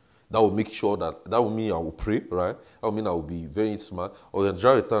productively. That will make sure that will mean I will pray, right? That will mean I will be very smart. Or you can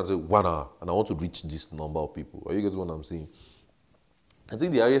drive a time and say 1 hour, and I want to reach this number of people. Are you getting what I'm saying? I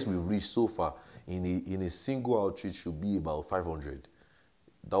think the highest we've reached so far in a single outreach should be about 500.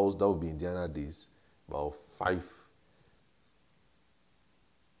 That would be Indiana days, about 5.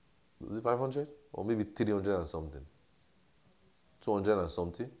 Was it 500 or maybe 300 and something? 200 and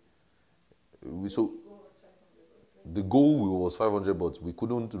something. The goal was 500, but we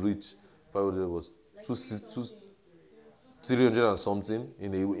couldn't reach 500. It was 300 and something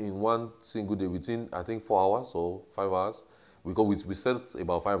in one single day within, I think, 4 hours or 5 hours. Because we set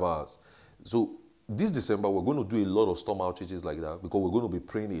about 5 hours. So this December, we're going to do a lot of storm outreaches like that because we're going to be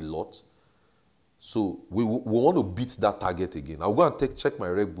praying a lot. So we want to beat that target again. I'll go and check my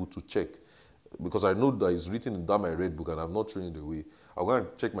red book to check because I know that it's written down my red book and I'm not throwing it away. I'll go and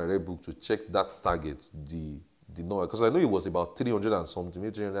check my red book to check that target, the number, because I know it was about 300 and something,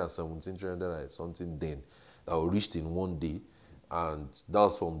 maybe 317, 300 and something then that we reached in one day, and that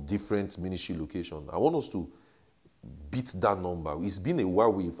was from different ministry locations. I want us to beat that number. It's been a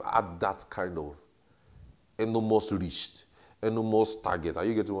while we've had that kind of enormous reached, enormous target. Are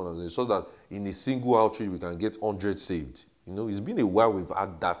you getting what I'm saying? So that in a single outreach we can get 100 saved. It's been a while we've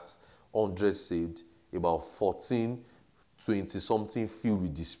had that 100 saved, about 14, 20 something filled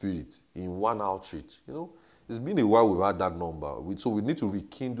with the Spirit in one outreach. It's been a while we've had that number. So we need to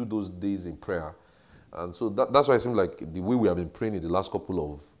rekindle those days in prayer. And so that's why it seems like the way we have been praying in the last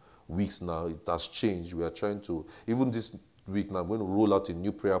couple of weeks now, it has changed. We are trying to, even this week now, I'm going to roll out a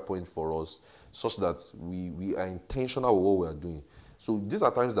new prayer point for us such that we are intentional with what we are doing. So these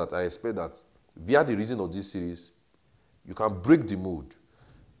are times that I expect that via the reason of this series, you can break the mood.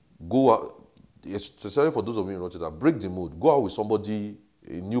 Go out, especially for those of you in Rochester, break the mood. Go out with somebody,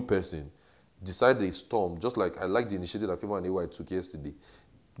 a new person, decide a storm, just like I like the initiative that Favor and AY took yesterday.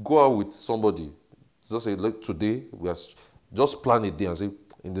 Go out with somebody. Just say, look, today, just plan a day and say,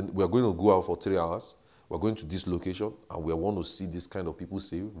 we are going to go out for 3 hours. We're going to this location and we want to see this kind of people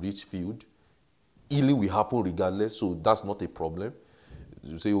saved, rich field. Healing will happen regardless, so that's not a problem.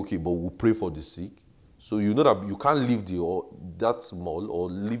 You say, okay, but we'll pray for the sick. So you know that you can't leave that mall or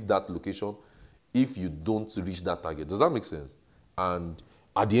leave that location if you don't reach that target. Does that make sense? And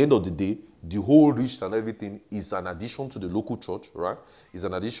at the end of the day, the whole reach and everything is an addition to the local church, right? It's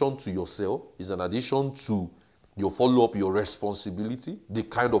an addition to yourself. It's an addition to your follow-up, your responsibility, the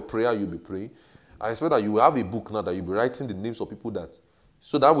kind of prayer you'll be praying. I expect that you will have a book now that you'll be writing the names of people that,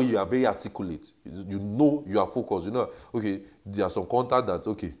 so that way you are very articulate. You know you are focused. You know, okay, there are some contact that,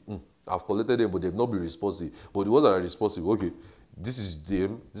 okay, I've collected them, but they've not been responsive. But the ones that are responsive, okay, this is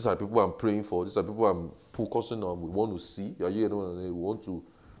them. These are people I'm praying for. These are people I'm focusing on. We want to see. We want to,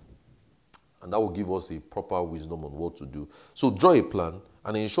 and that will give us a proper wisdom on what to do. So draw a plan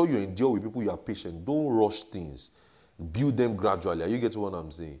and ensure you endure with people. You are patient. Don't rush things. Build them gradually. Are you getting what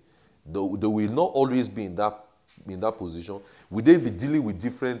I'm saying? They will not always be in that position. Will they be dealing with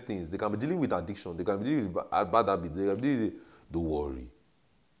different things? They can be dealing with addiction. They can be dealing with bad habits. They can be dealing with, don't worry.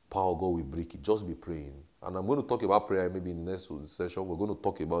 Power of God will break it. Just be praying. And I'm going to talk about prayer maybe in the next session. We're going to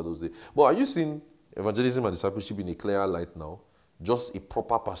talk about those things. But are you seeing evangelism and discipleship in a clearer light now? Just a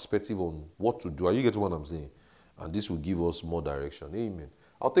proper perspective on what to do. Are you getting what I'm saying? And this will give us more direction. Amen.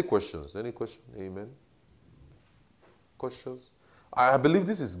 I'll take questions. Any question? Amen. Questions? I believe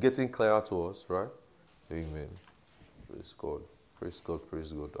this is getting clearer to us, right? Amen. Praise God. Praise God.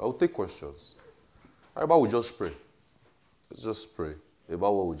 Praise God. I'll take questions. How about we just pray? Let's just pray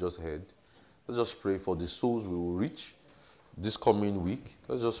about what we just heard. Let's just pray for the souls we will reach this coming week.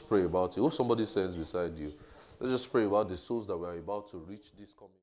 Let's just pray about it. If somebody stands beside you, let's just pray about the souls that we are about to reach this coming week.